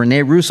this, or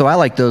Rene Russo, I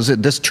like those.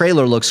 This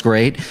trailer looks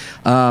great.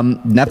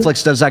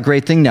 Netflix does that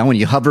great thing now. When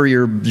you hover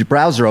your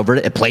browser over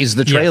it, it plays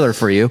the trailer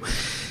for you.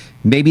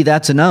 Maybe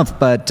that's enough.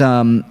 But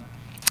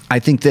I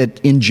think that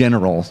in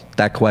general,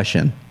 that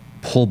question,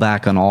 pull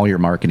back on all your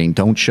marketing.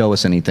 Don't show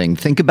us anything.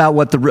 Think about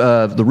what the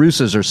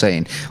Russos are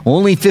saying.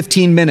 Only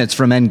 15 minutes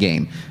from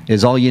Endgame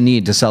is all you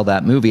need to sell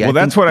that movie. Well,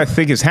 that's what I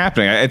think is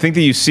happening. I think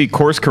that you see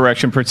course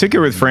correction,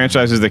 particularly with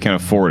franchises that can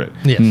afford it.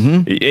 Yes.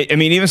 I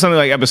mean, even something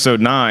like Episode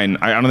 9,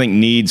 I don't think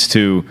needs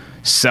to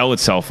sell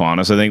itself on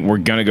us. I think we're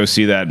going to go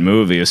see that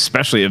movie,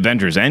 especially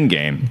Avengers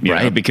Endgame, you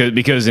know,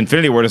 because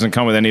Infinity War doesn't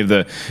come with any of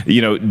the,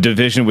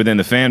 division within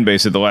the fan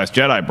base that The Last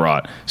Jedi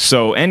brought.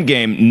 So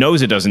Endgame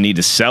knows it doesn't need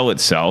to sell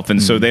itself,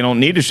 and so they don't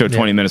need to show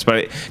 20 minutes.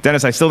 But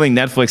Dennis, I still think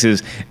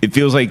Netflix it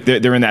feels like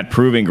they're in that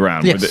proving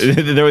ground. Yes.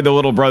 They're the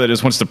little brother that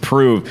just wants to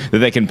prove that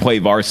they can play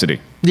varsity.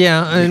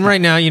 Yeah, and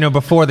right now,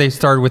 before they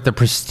started with the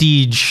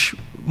prestige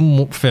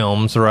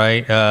films,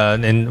 right,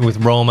 and with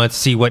Roma,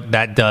 see what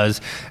that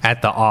does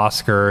at the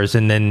Oscars,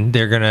 and then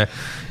they're gonna,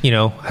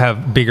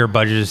 have bigger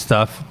budget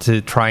stuff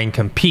to try and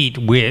compete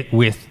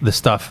with the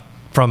stuff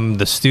from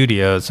the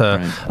studios.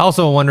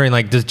 Also wondering,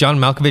 does John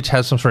Malkovich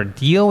have some sort of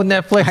deal with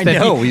Netflix? I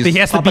know he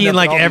has to be in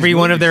every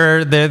one of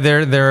their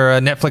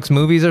Netflix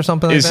movies or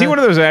something. Is he one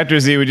of those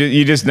actors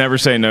you just never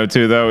say no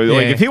to, though? Yeah.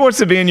 Like, if he wants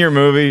to be in your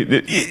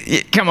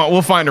movie, come on,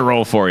 we'll find a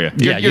role for you.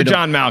 You're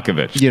John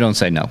Malkovich. You don't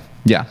say no.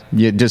 Yeah,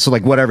 you just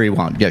whatever you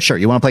want. Yeah, sure.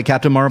 You want to play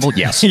Captain Marvel?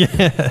 Yes.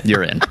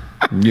 You're in.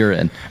 You're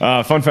in.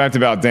 Fun fact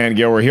about Dan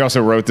Gilroy: he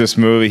also wrote this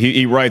movie.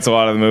 He writes a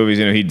lot of the movies.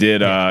 He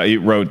did. He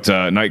wrote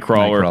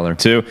Nightcrawler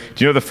too. Do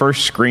you know the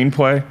first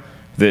screenplay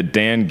that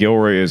Dan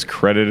Gilroy is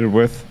credited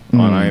with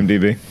on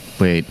IMDb?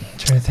 Wait.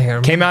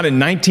 Came out in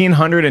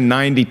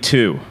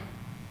 1992.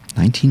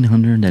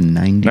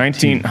 1992.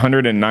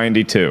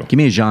 1992. Give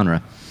me a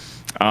genre.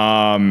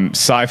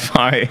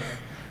 Sci-fi,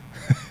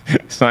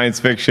 science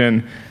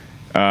fiction,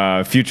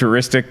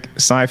 futuristic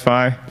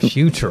sci-fi.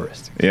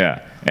 Futuristic.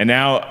 Yeah. And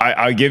now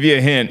I'll give you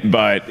a hint,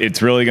 but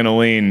it's really going to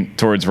lean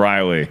towards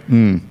Reilly,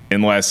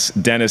 unless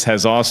Dennis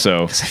has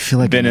also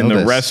been in the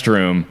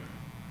restroom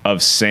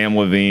of Sam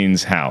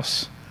Levine's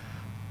house.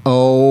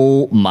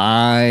 Oh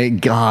my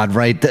God!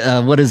 Right?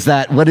 What is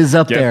that? What is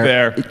up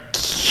there?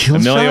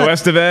 Emilio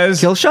Estevez.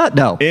 Kill shot?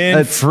 No.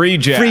 In Free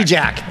Jack. Free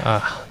Jack.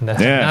 Not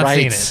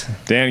seen it.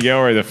 Dan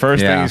Gilroy, the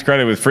first thing he's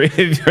credited with Free.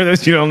 For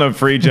those you don't know,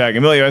 Free Jack.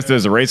 Emilio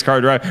Estevez, a race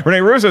car driver.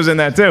 Rene Russo's in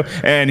that too,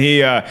 and he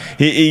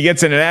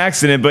gets in an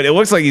accident, but it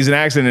looks like he's in an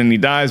accident and he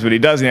dies, but he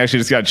doesn't. He actually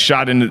just got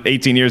shot into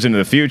 18 years into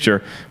the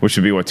future, which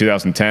would be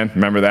 2010.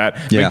 Remember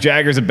that? Yeah. Mick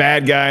Jagger's a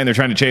bad guy, and they're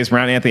trying to chase him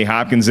around. Anthony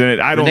Hopkins in it.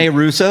 Rene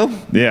Russo.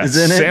 Yeah. Is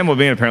in Sam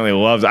Levine apparently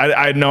loves.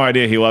 I had no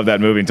idea he loved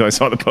that movie until I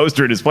saw the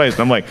poster at his place,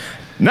 and I'm like,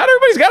 not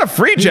everybody's got a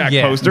Free Jack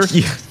poster.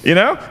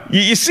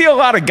 You see a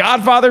lot of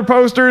Godfather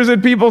posters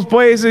at people's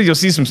places. You'll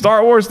see some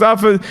Star Wars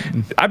stuff.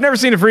 I've never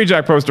seen a Free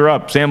Jack poster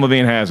up. Sam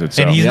Levine has it.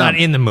 So. And he's not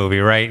in the movie,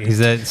 right?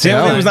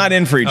 Sam Levine was not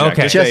in Free Jack.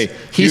 Okay.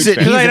 He's an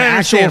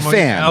actual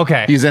fan.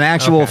 Okay. He's an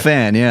actual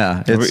fan.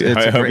 Yeah.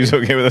 I hope he's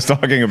okay with us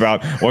talking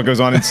about what goes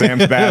on in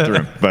Sam's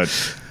bathroom.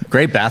 But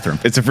great bathroom.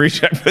 It's a Free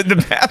Jack. But the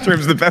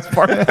bathroom's the best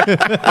part.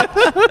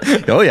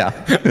 Oh yeah.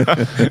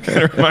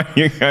 Gotta remind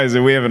you guys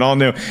that we have an all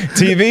new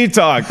TV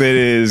talk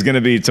that is going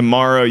to be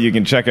tomorrow. You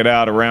can check it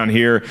out around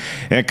here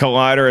at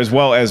Collider, as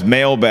well as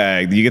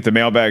Mailbag. You get the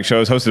Mailbag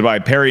shows hosted by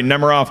Perry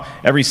Nemiroff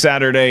every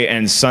Saturday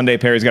and Sunday.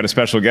 Perry's got a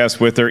special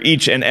guest with her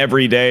each and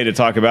every day to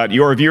talk about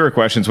your viewer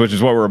questions, which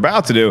is what we're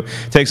about to do.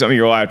 Take some of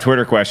your live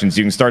Twitter questions.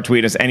 You can start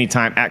tweeting us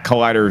anytime at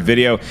Collider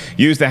Video.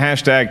 Use the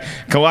hashtag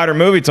Collider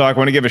Movie Talk. I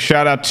want to give a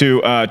shout out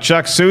to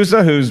Chuck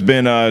Souza, who's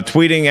been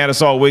tweeting at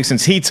us all week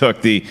since he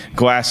took the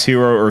Glass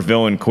Hero or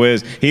Villain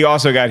quiz. He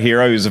also got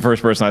Hero. He was the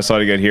first person I saw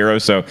to get Hero,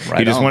 so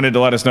he just wanted to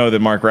let us know that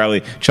Mark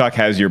Reilly, Chuck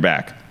has your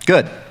back.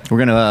 Good.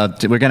 We're gonna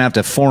have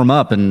to form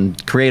up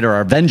and create our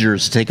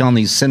Avengers to take on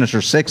these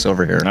Sinister Six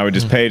over here. I would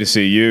just pay to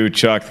see you,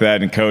 Chuck,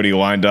 Thad, and Cody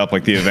lined up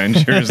like the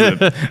Avengers.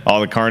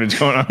 All the carnage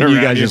going on around you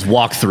guys just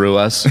walk through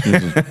us.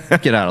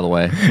 Get out of the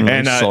way.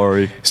 And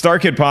sorry. Star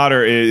Kid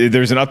Potter,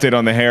 there's an update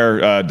on the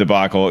hair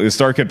debacle.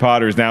 Star Kid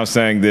Potter is now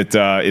saying that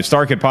if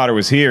Star Kid Potter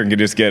was here and could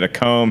just get a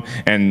comb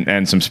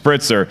and some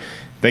spritzer,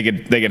 they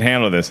could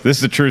handle this. This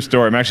is a true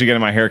story. I'm actually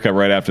getting my haircut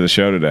right after the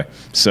show today.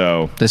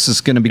 So this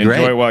is going to be great.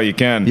 Enjoy it while you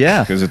can.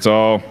 Yeah. Because it's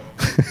all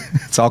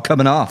it's all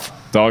coming off.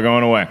 It's all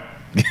going away.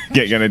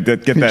 Gonna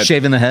get that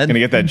shaving the head. Gonna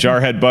get that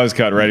jarhead buzz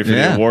cut ready for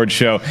the award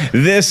show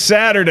this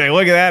Saturday.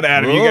 Look at that,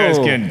 Adam! Whoa. You guys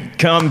can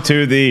come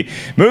to the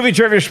Movie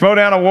Trivia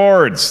Schmodown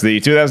Awards.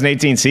 The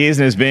 2018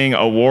 season is being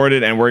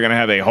awarded, and we're gonna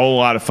have a whole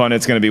lot of fun.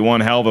 It's gonna be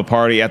one hell of a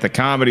party at the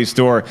Comedy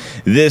Store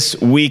this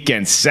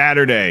weekend,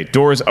 Saturday.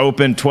 Doors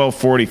open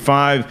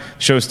 12:45.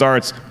 Show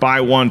starts by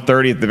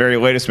 1:30 at the very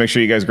latest. Make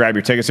sure you guys grab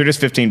your tickets. They're just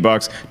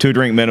 $15,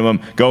 2-drink minimum.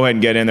 Go ahead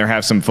and get in there,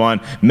 have some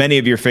fun. Many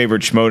of your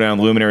favorite Schmodown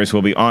luminaries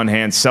will be on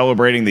hand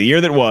celebrating the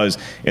year that was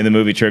in the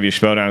Movie Trivia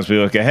Schmodown as we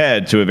look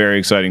ahead to a very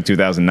exciting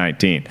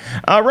 2019.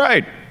 All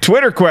right,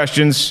 Twitter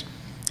questions.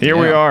 Here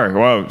we are.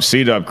 Whoa,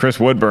 C-Dub, Chris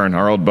Woodburn,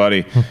 our old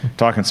buddy,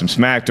 talking some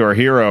smack to our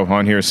hero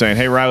on here saying,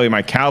 hey, Reilly,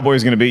 my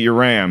Cowboys going to beat your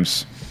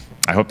Rams.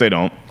 I hope they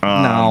don't.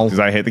 No. Because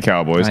I hate the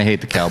Cowboys. I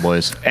hate the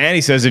Cowboys. And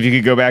he says if you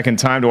could go back in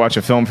time to watch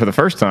a film for the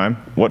first time,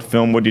 what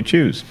film would you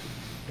choose?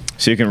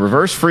 So you can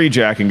reverse free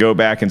jack and go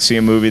back and see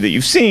a movie that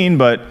you've seen,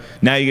 but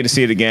now you get to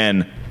see it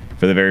again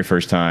for the very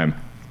first time.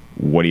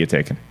 What are you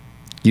taking?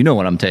 You know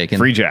what I'm taking.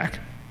 Free Jack.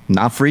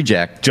 Not Free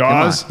Jack.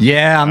 Jaws?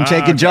 Yeah, I'm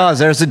taking Jaws.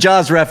 There's a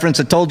Jaws reference.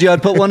 I told you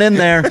I'd put one in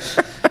there.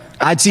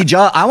 I'd see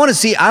Jaws. I want to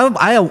see.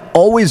 I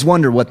always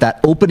wonder what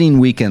that opening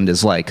weekend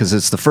is like because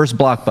it's the first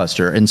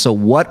blockbuster. And so,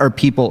 what are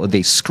people? Are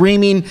they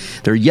screaming?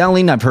 They're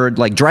yelling. I've heard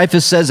like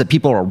Dreyfuss says that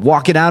people are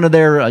walking out of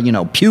there,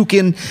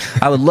 puking.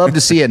 I would love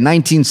to see a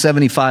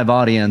 1975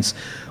 audience,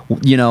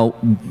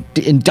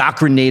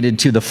 indoctrinated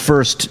to the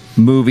first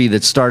movie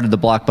that started the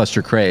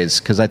blockbuster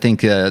craze, because I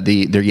think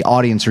the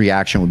audience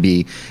reaction would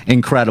be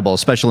incredible,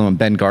 especially when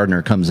Ben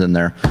Gardner comes in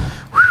there.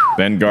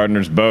 Ben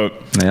Gardner's boat.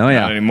 Oh,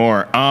 yeah. Not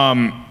anymore.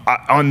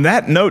 On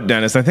that note,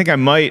 Dennis, I think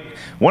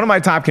one of my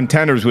top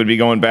contenders would be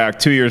going back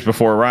 2 years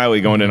before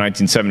Reilly, going to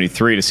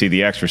 1973 to see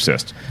The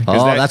Exorcist.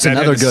 Oh, that's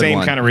another good one.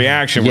 Same kind of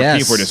reaction where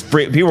people were just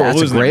people were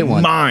losing their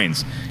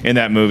minds in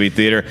that movie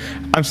theater.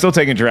 I'm still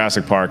taking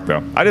Jurassic Park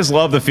though. I just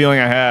love the feeling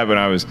I had when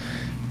I was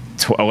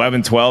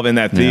 11, 12 in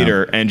that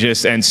theater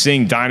and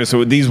seeing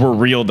dinosaurs. These were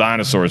real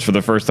dinosaurs for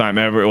the first time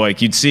ever.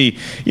 Like you'd see,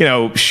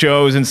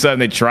 shows and stuff,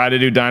 and they try to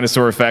do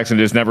dinosaur effects and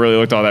it just never really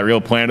looked all that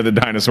real. Planet of the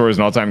Dinosaurs,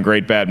 an all-time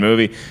great bad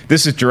movie.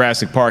 This is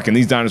Jurassic Park, and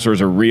these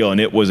dinosaurs are real, and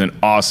it was an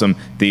awesome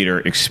theater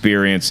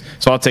experience.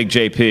 So I'll take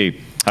JP.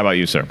 How about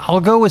you, sir?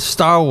 I'll go with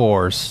Star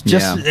Wars.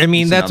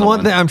 That's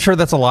one thing. I'm sure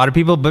that's a lot of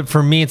people, but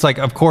for me, it's like,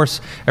 of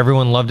course,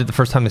 everyone loved it the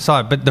first time they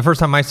saw it. But the first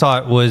time I saw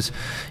it was,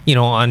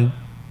 on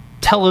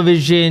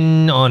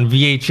television on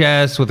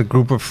VHS with a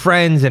group of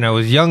friends, and I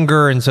was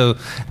younger, and so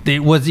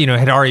it was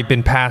had already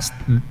been past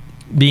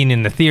being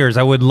in the theaters.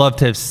 I would love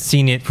to have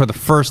seen it for the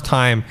first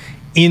time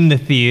in the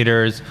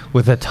theaters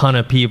with a ton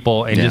of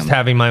people and just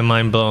having my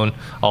mind blown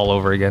all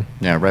over again.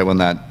 Yeah, right when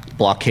that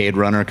blockade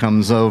runner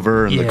comes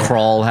over and the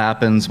crawl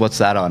happens. What's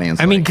that audience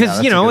like? I mean, because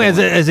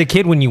as a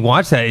kid when you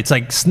watch that, it's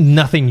like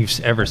nothing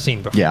you've ever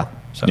seen before. Yeah.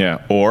 So.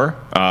 Yeah, or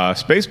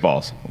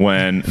Spaceballs,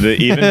 when the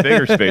even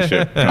bigger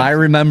spaceship comes. I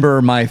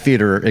remember my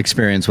theater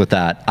experience with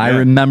that. I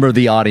remember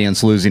the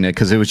audience losing it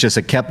because it was just,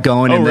 it kept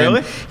going. Oh,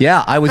 really?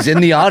 Yeah, I was in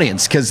the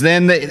audience because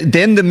then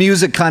the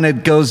music kind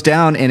of goes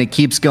down and it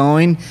keeps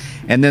going,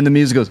 and then the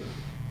music goes,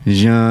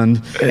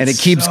 Jean, and it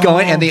keeps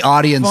going, and the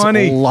audience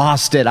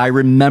lost it. I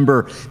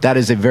remember that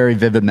is a very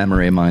vivid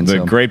memory of mine.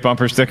 The great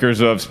bumper stickers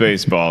of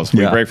Spaceballs.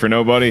 We break for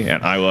nobody,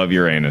 and I love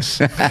Uranus.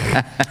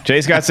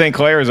 Jay Scott St.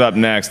 Clair is up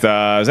next.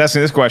 I was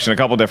asking this question a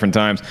couple different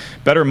times.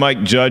 Better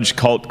Mike Judge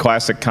cult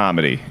classic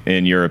comedy,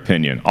 in your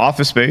opinion?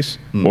 Office Space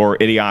or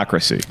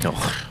Idiocracy?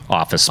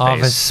 Office Space.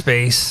 Office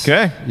Space.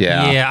 Okay.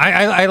 Yeah. Yeah,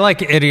 I like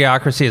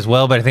Idiocracy as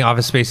well, but I think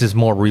Office Space is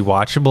more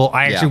rewatchable.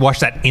 I actually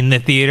watched that in the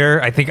theater.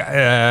 I think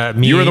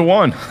you were the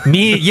one.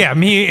 Me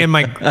and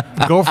my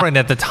girlfriend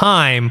at the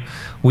time,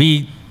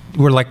 we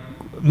were like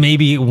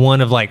maybe one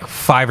of like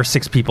 5 or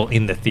 6 people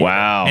in the theater.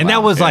 Wow. And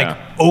that was like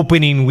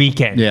opening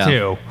weekend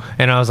too.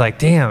 And I was like,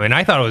 damn. And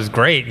I thought it was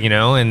great,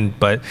 and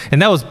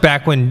that was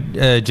back when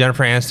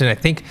Jennifer Aniston, I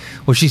think,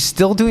 was she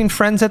still doing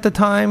Friends at the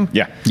time?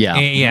 Yeah.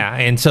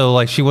 And so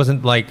like she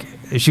wasn't like,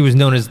 she was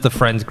known as the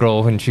Friends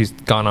girl, and she's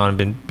gone on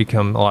and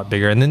become a lot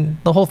bigger. And then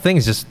the whole thing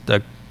is just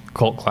a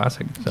cult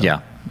classic. So.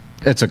 Yeah.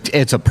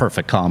 It's a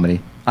perfect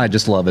comedy. I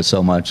just love it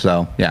so much.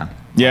 So yeah.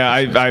 Yeah,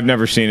 I've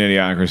never seen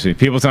Idiocracy.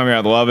 People tell me I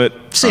love it.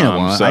 Seen it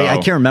once. I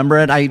can't remember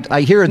it.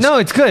 I hear it's No,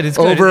 it's good. It's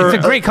good. over-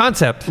 It's a great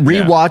concept.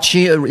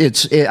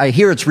 Rewatching, I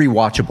hear it's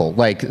rewatchable.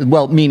 Like,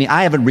 well, meaning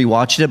I haven't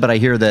rewatched it, but I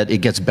hear that it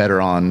gets better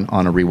on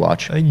a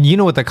rewatch. You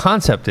know what the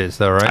concept is,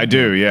 though, right? I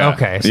do, yeah.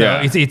 Okay, so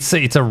Yeah.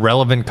 it's a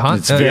relevant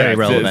concept. It's very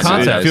relevant.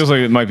 It feels like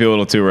it might be a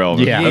little too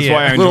relevant. Yeah. That's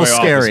why I A enjoy little Office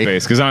scary.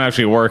 Space, because I don't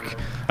actually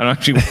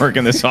work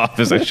in this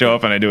office. I show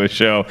up and I do a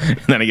show, and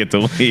then I get to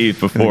leave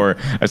before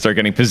I start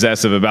getting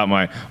possessive about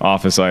my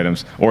office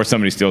items, or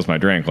somebody steals my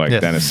drink, like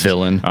Yes. Dennis.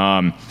 Villain.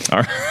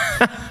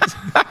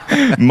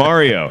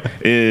 Mario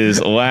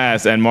is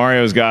last, and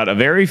Mario's got a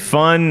very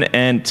fun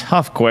and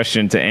tough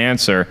question to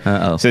answer.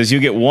 Uh-oh. Says you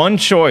get one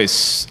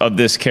choice of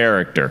this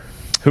character.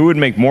 Who would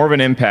make more of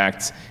an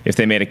impact if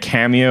they made a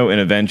cameo in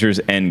Avengers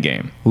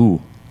Endgame?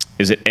 Ooh.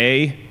 Is it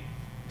A,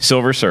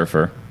 Silver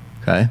Surfer,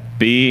 Okay.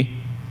 B,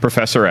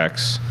 Professor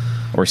X,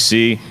 or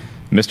C,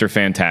 Mr.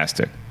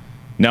 Fantastic?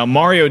 Now,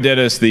 Mario did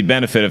us the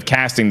benefit of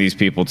casting these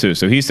people, too.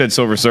 So he said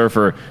Silver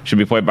Surfer should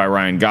be played by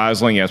Ryan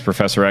Gosling. Yes,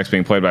 Professor X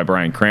being played by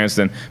Bryan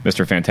Cranston.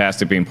 Mr.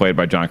 Fantastic being played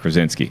by John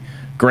Krasinski.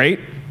 Great.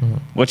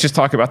 Let's just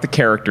talk about the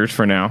characters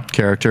for now.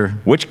 Character.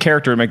 Which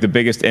character would make the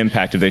biggest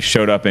impact if they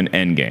showed up in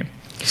Endgame?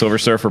 Silver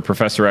Surfer,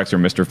 Professor X, or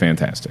Mr.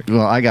 Fantastic?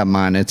 Well, I got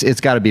mine. It's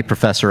got to be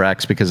Professor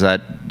X because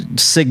that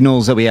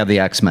signals that we have the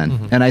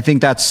X-Men, and I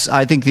think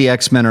the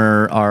X-Men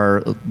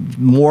are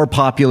more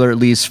popular, at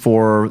least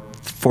for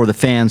the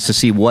fans, to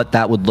see what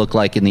that would look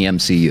like in the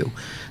MCU.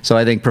 So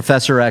I think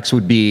Professor X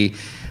would be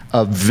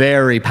a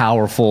very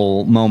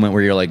powerful moment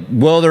where you're like,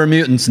 well, there are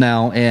mutants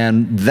now,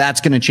 and that's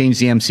going to change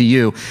the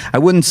MCU. I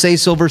wouldn't say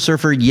Silver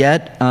Surfer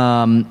yet,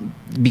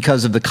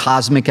 because of the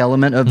cosmic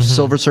element of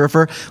Silver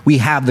Surfer. We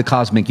have the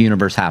cosmic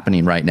universe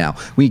happening right now.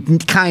 We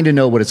kind of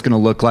know what it's going to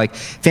look like.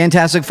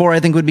 Fantastic Four,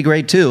 I think, would be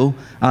great too.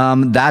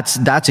 That's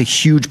a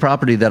huge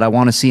property that I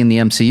want to see in the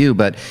MCU.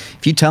 But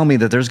if you tell me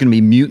that there's going to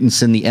be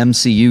mutants in the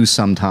MCU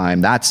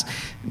sometime, that's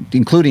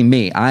including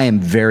me. I am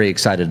very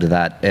excited to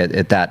that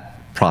at that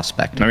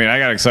prospect. I mean, I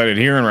got excited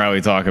hearing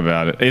Reilly talk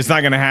about it. It's not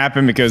going to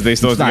happen because they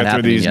still have It's to not get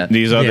through happening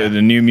these yet. other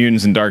the New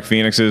Mutants and Dark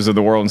Phoenixes of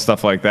the world and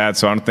stuff like that.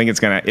 So I don't think it's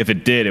going to. If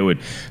it did, it would.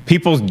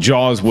 People's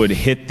jaws would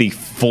hit the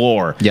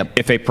floor. Yep.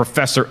 If a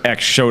Professor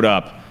X showed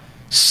up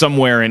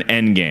somewhere in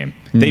Endgame.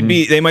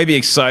 They might be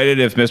excited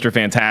if Mr.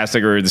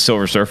 Fantastic or the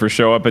Silver Surfer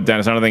show up, but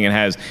Dennis, I don't think it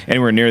has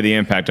anywhere near the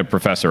impact of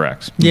Professor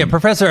X. Yeah,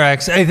 Professor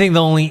X, I think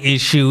the only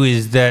issue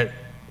is that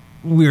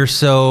we're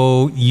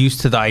so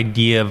used to the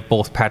idea of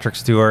both Patrick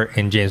Stewart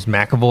and James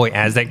McAvoy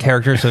as that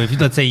character. So if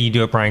let's say you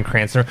do a Bryan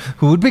Cranston,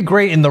 who would be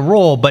great in the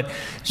role, but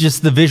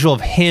just the visual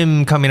of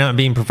him coming out and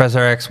being Professor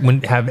X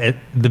wouldn't have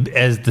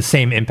as the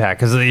same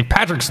impact. Because if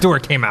Patrick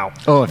Stewart came out,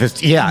 Oh, if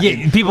it's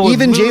people would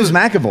even lose, James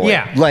McAvoy.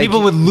 yeah, like,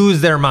 people would lose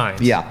their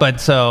minds. Yeah.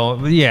 But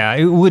so yeah,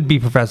 it would be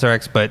Professor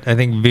X. But I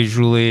think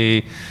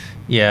visually,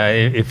 yeah,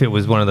 if it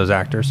was one of those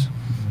actors.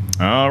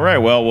 All right,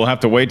 well, we'll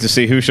have to wait to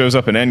see who shows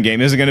up in Endgame.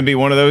 Is it going to be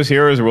one of those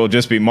heroes, or will it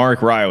just be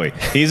Mark Reilly?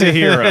 He's a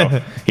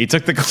hero. He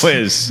took the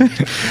quiz.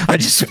 I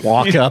just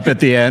walk up at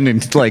the end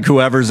and like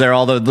whoever's there,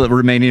 all the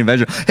remaining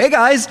Avengers. Hey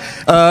guys,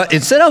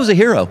 it said I was a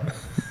hero.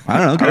 I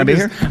don't know. Can I be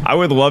here? I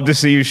would love to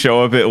see you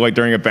show up at, like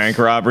during a bank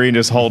robbery and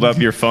just hold up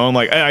your phone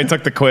like, hey, I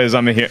took the quiz.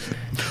 I'm a hero.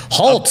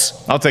 Halt!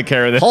 I'll take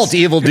care of this. Halt,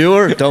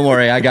 evildoer! Don't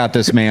worry, I got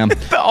this, ma'am.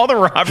 All the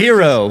robbers.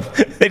 Hero.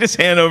 They just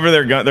hand over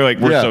their gun. They're like,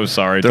 we're Yeah. so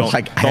sorry. They're Don't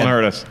like,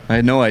 hurt us. I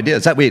had no idea.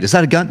 Is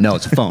that a gun? No,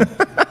 it's a phone.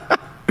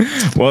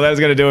 Well, that's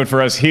going to do it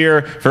for us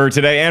here for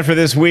today and for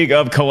this week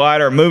of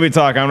Collider Movie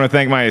Talk. I want to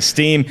thank my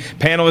esteemed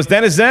panelist,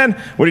 Dennis Tzeng.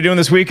 What are you doing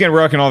this weekend?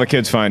 Where can all the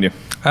kids find you?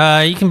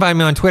 You can find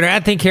me on Twitter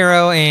at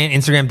ThinkHero and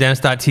Instagram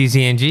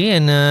Dennis.tzng,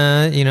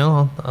 and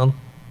I'll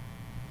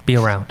be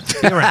around.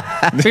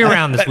 Be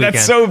around this weekend.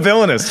 That's so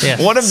villainous.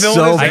 Yes. What a So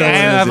villainous. I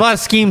villainous. have a lot of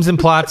schemes and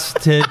plots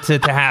to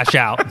hash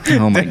out.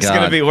 Oh my It's going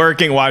to god. be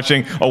lurking,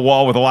 watching a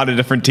wall with a lot of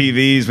different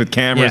TVs with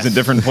cameras Yes. in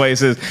different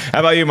places.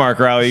 How about you, Mark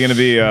Reilly? You going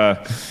to be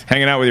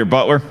hanging out with your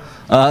butler?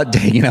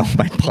 Hanging out with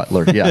my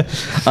butler,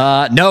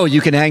 yeah. No, you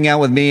can hang out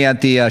with me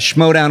at the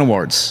Schmodown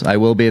Awards. I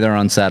will be there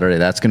on Saturday.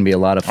 That's going to be a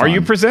lot of fun. Are you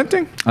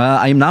presenting?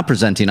 I am not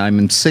presenting.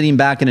 I'm sitting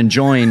back and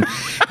enjoying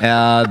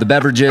the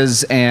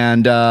beverages,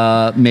 and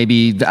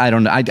maybe I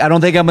don't know. I don't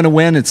think I'm going to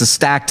win. It's a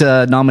stacked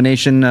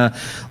nomination. A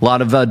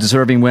lot of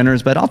deserving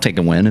winners, but I'll take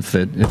a win if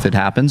it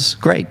happens.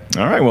 Great.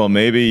 All right. Well,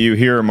 maybe you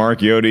hear Mark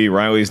Yodi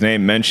Reilly's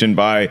name mentioned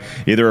by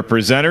either a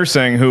presenter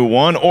saying who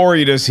won, or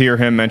you just hear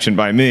him mentioned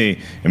by me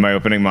in my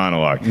opening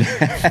monologue.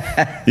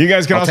 You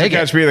guys can also take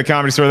catch me at the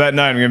Comedy Store that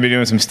night. I'm going to be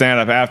doing some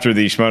stand-up after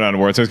the Schmodown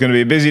Awards, so it's going to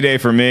be a busy day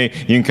for me.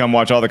 You can come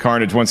watch all the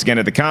carnage once again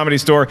at the Comedy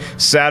Store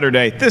this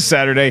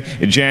Saturday,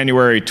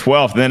 January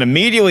 12th. Then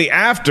immediately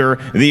after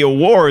the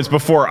awards,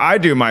 before I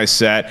do my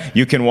set,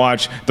 you can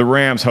watch the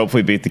Rams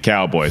hopefully beat the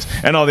Cowboys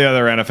and all the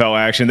other NFL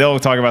action. They'll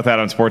talk about that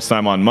on Sports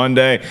Time on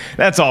Monday.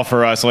 That's all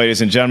for us,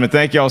 ladies and gentlemen.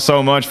 Thank you all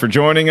so much for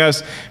joining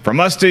us. From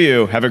us to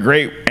you, have a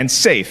great and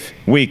safe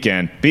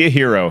weekend. Be a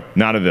hero,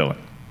 not a villain.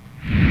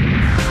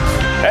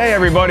 Hey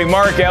everybody,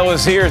 Mark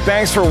Ellis here.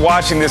 Thanks for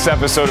watching this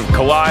episode of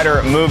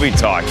Collider Movie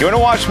Talk. You want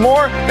to watch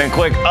more? Then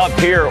click up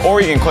here,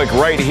 or you can click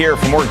right here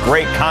for more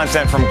great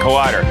content from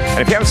Collider. And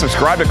if you haven't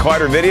subscribed to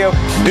Collider Video,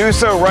 do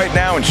so right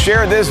now and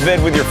share this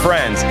vid with your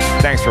friends.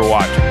 Thanks for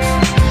watching.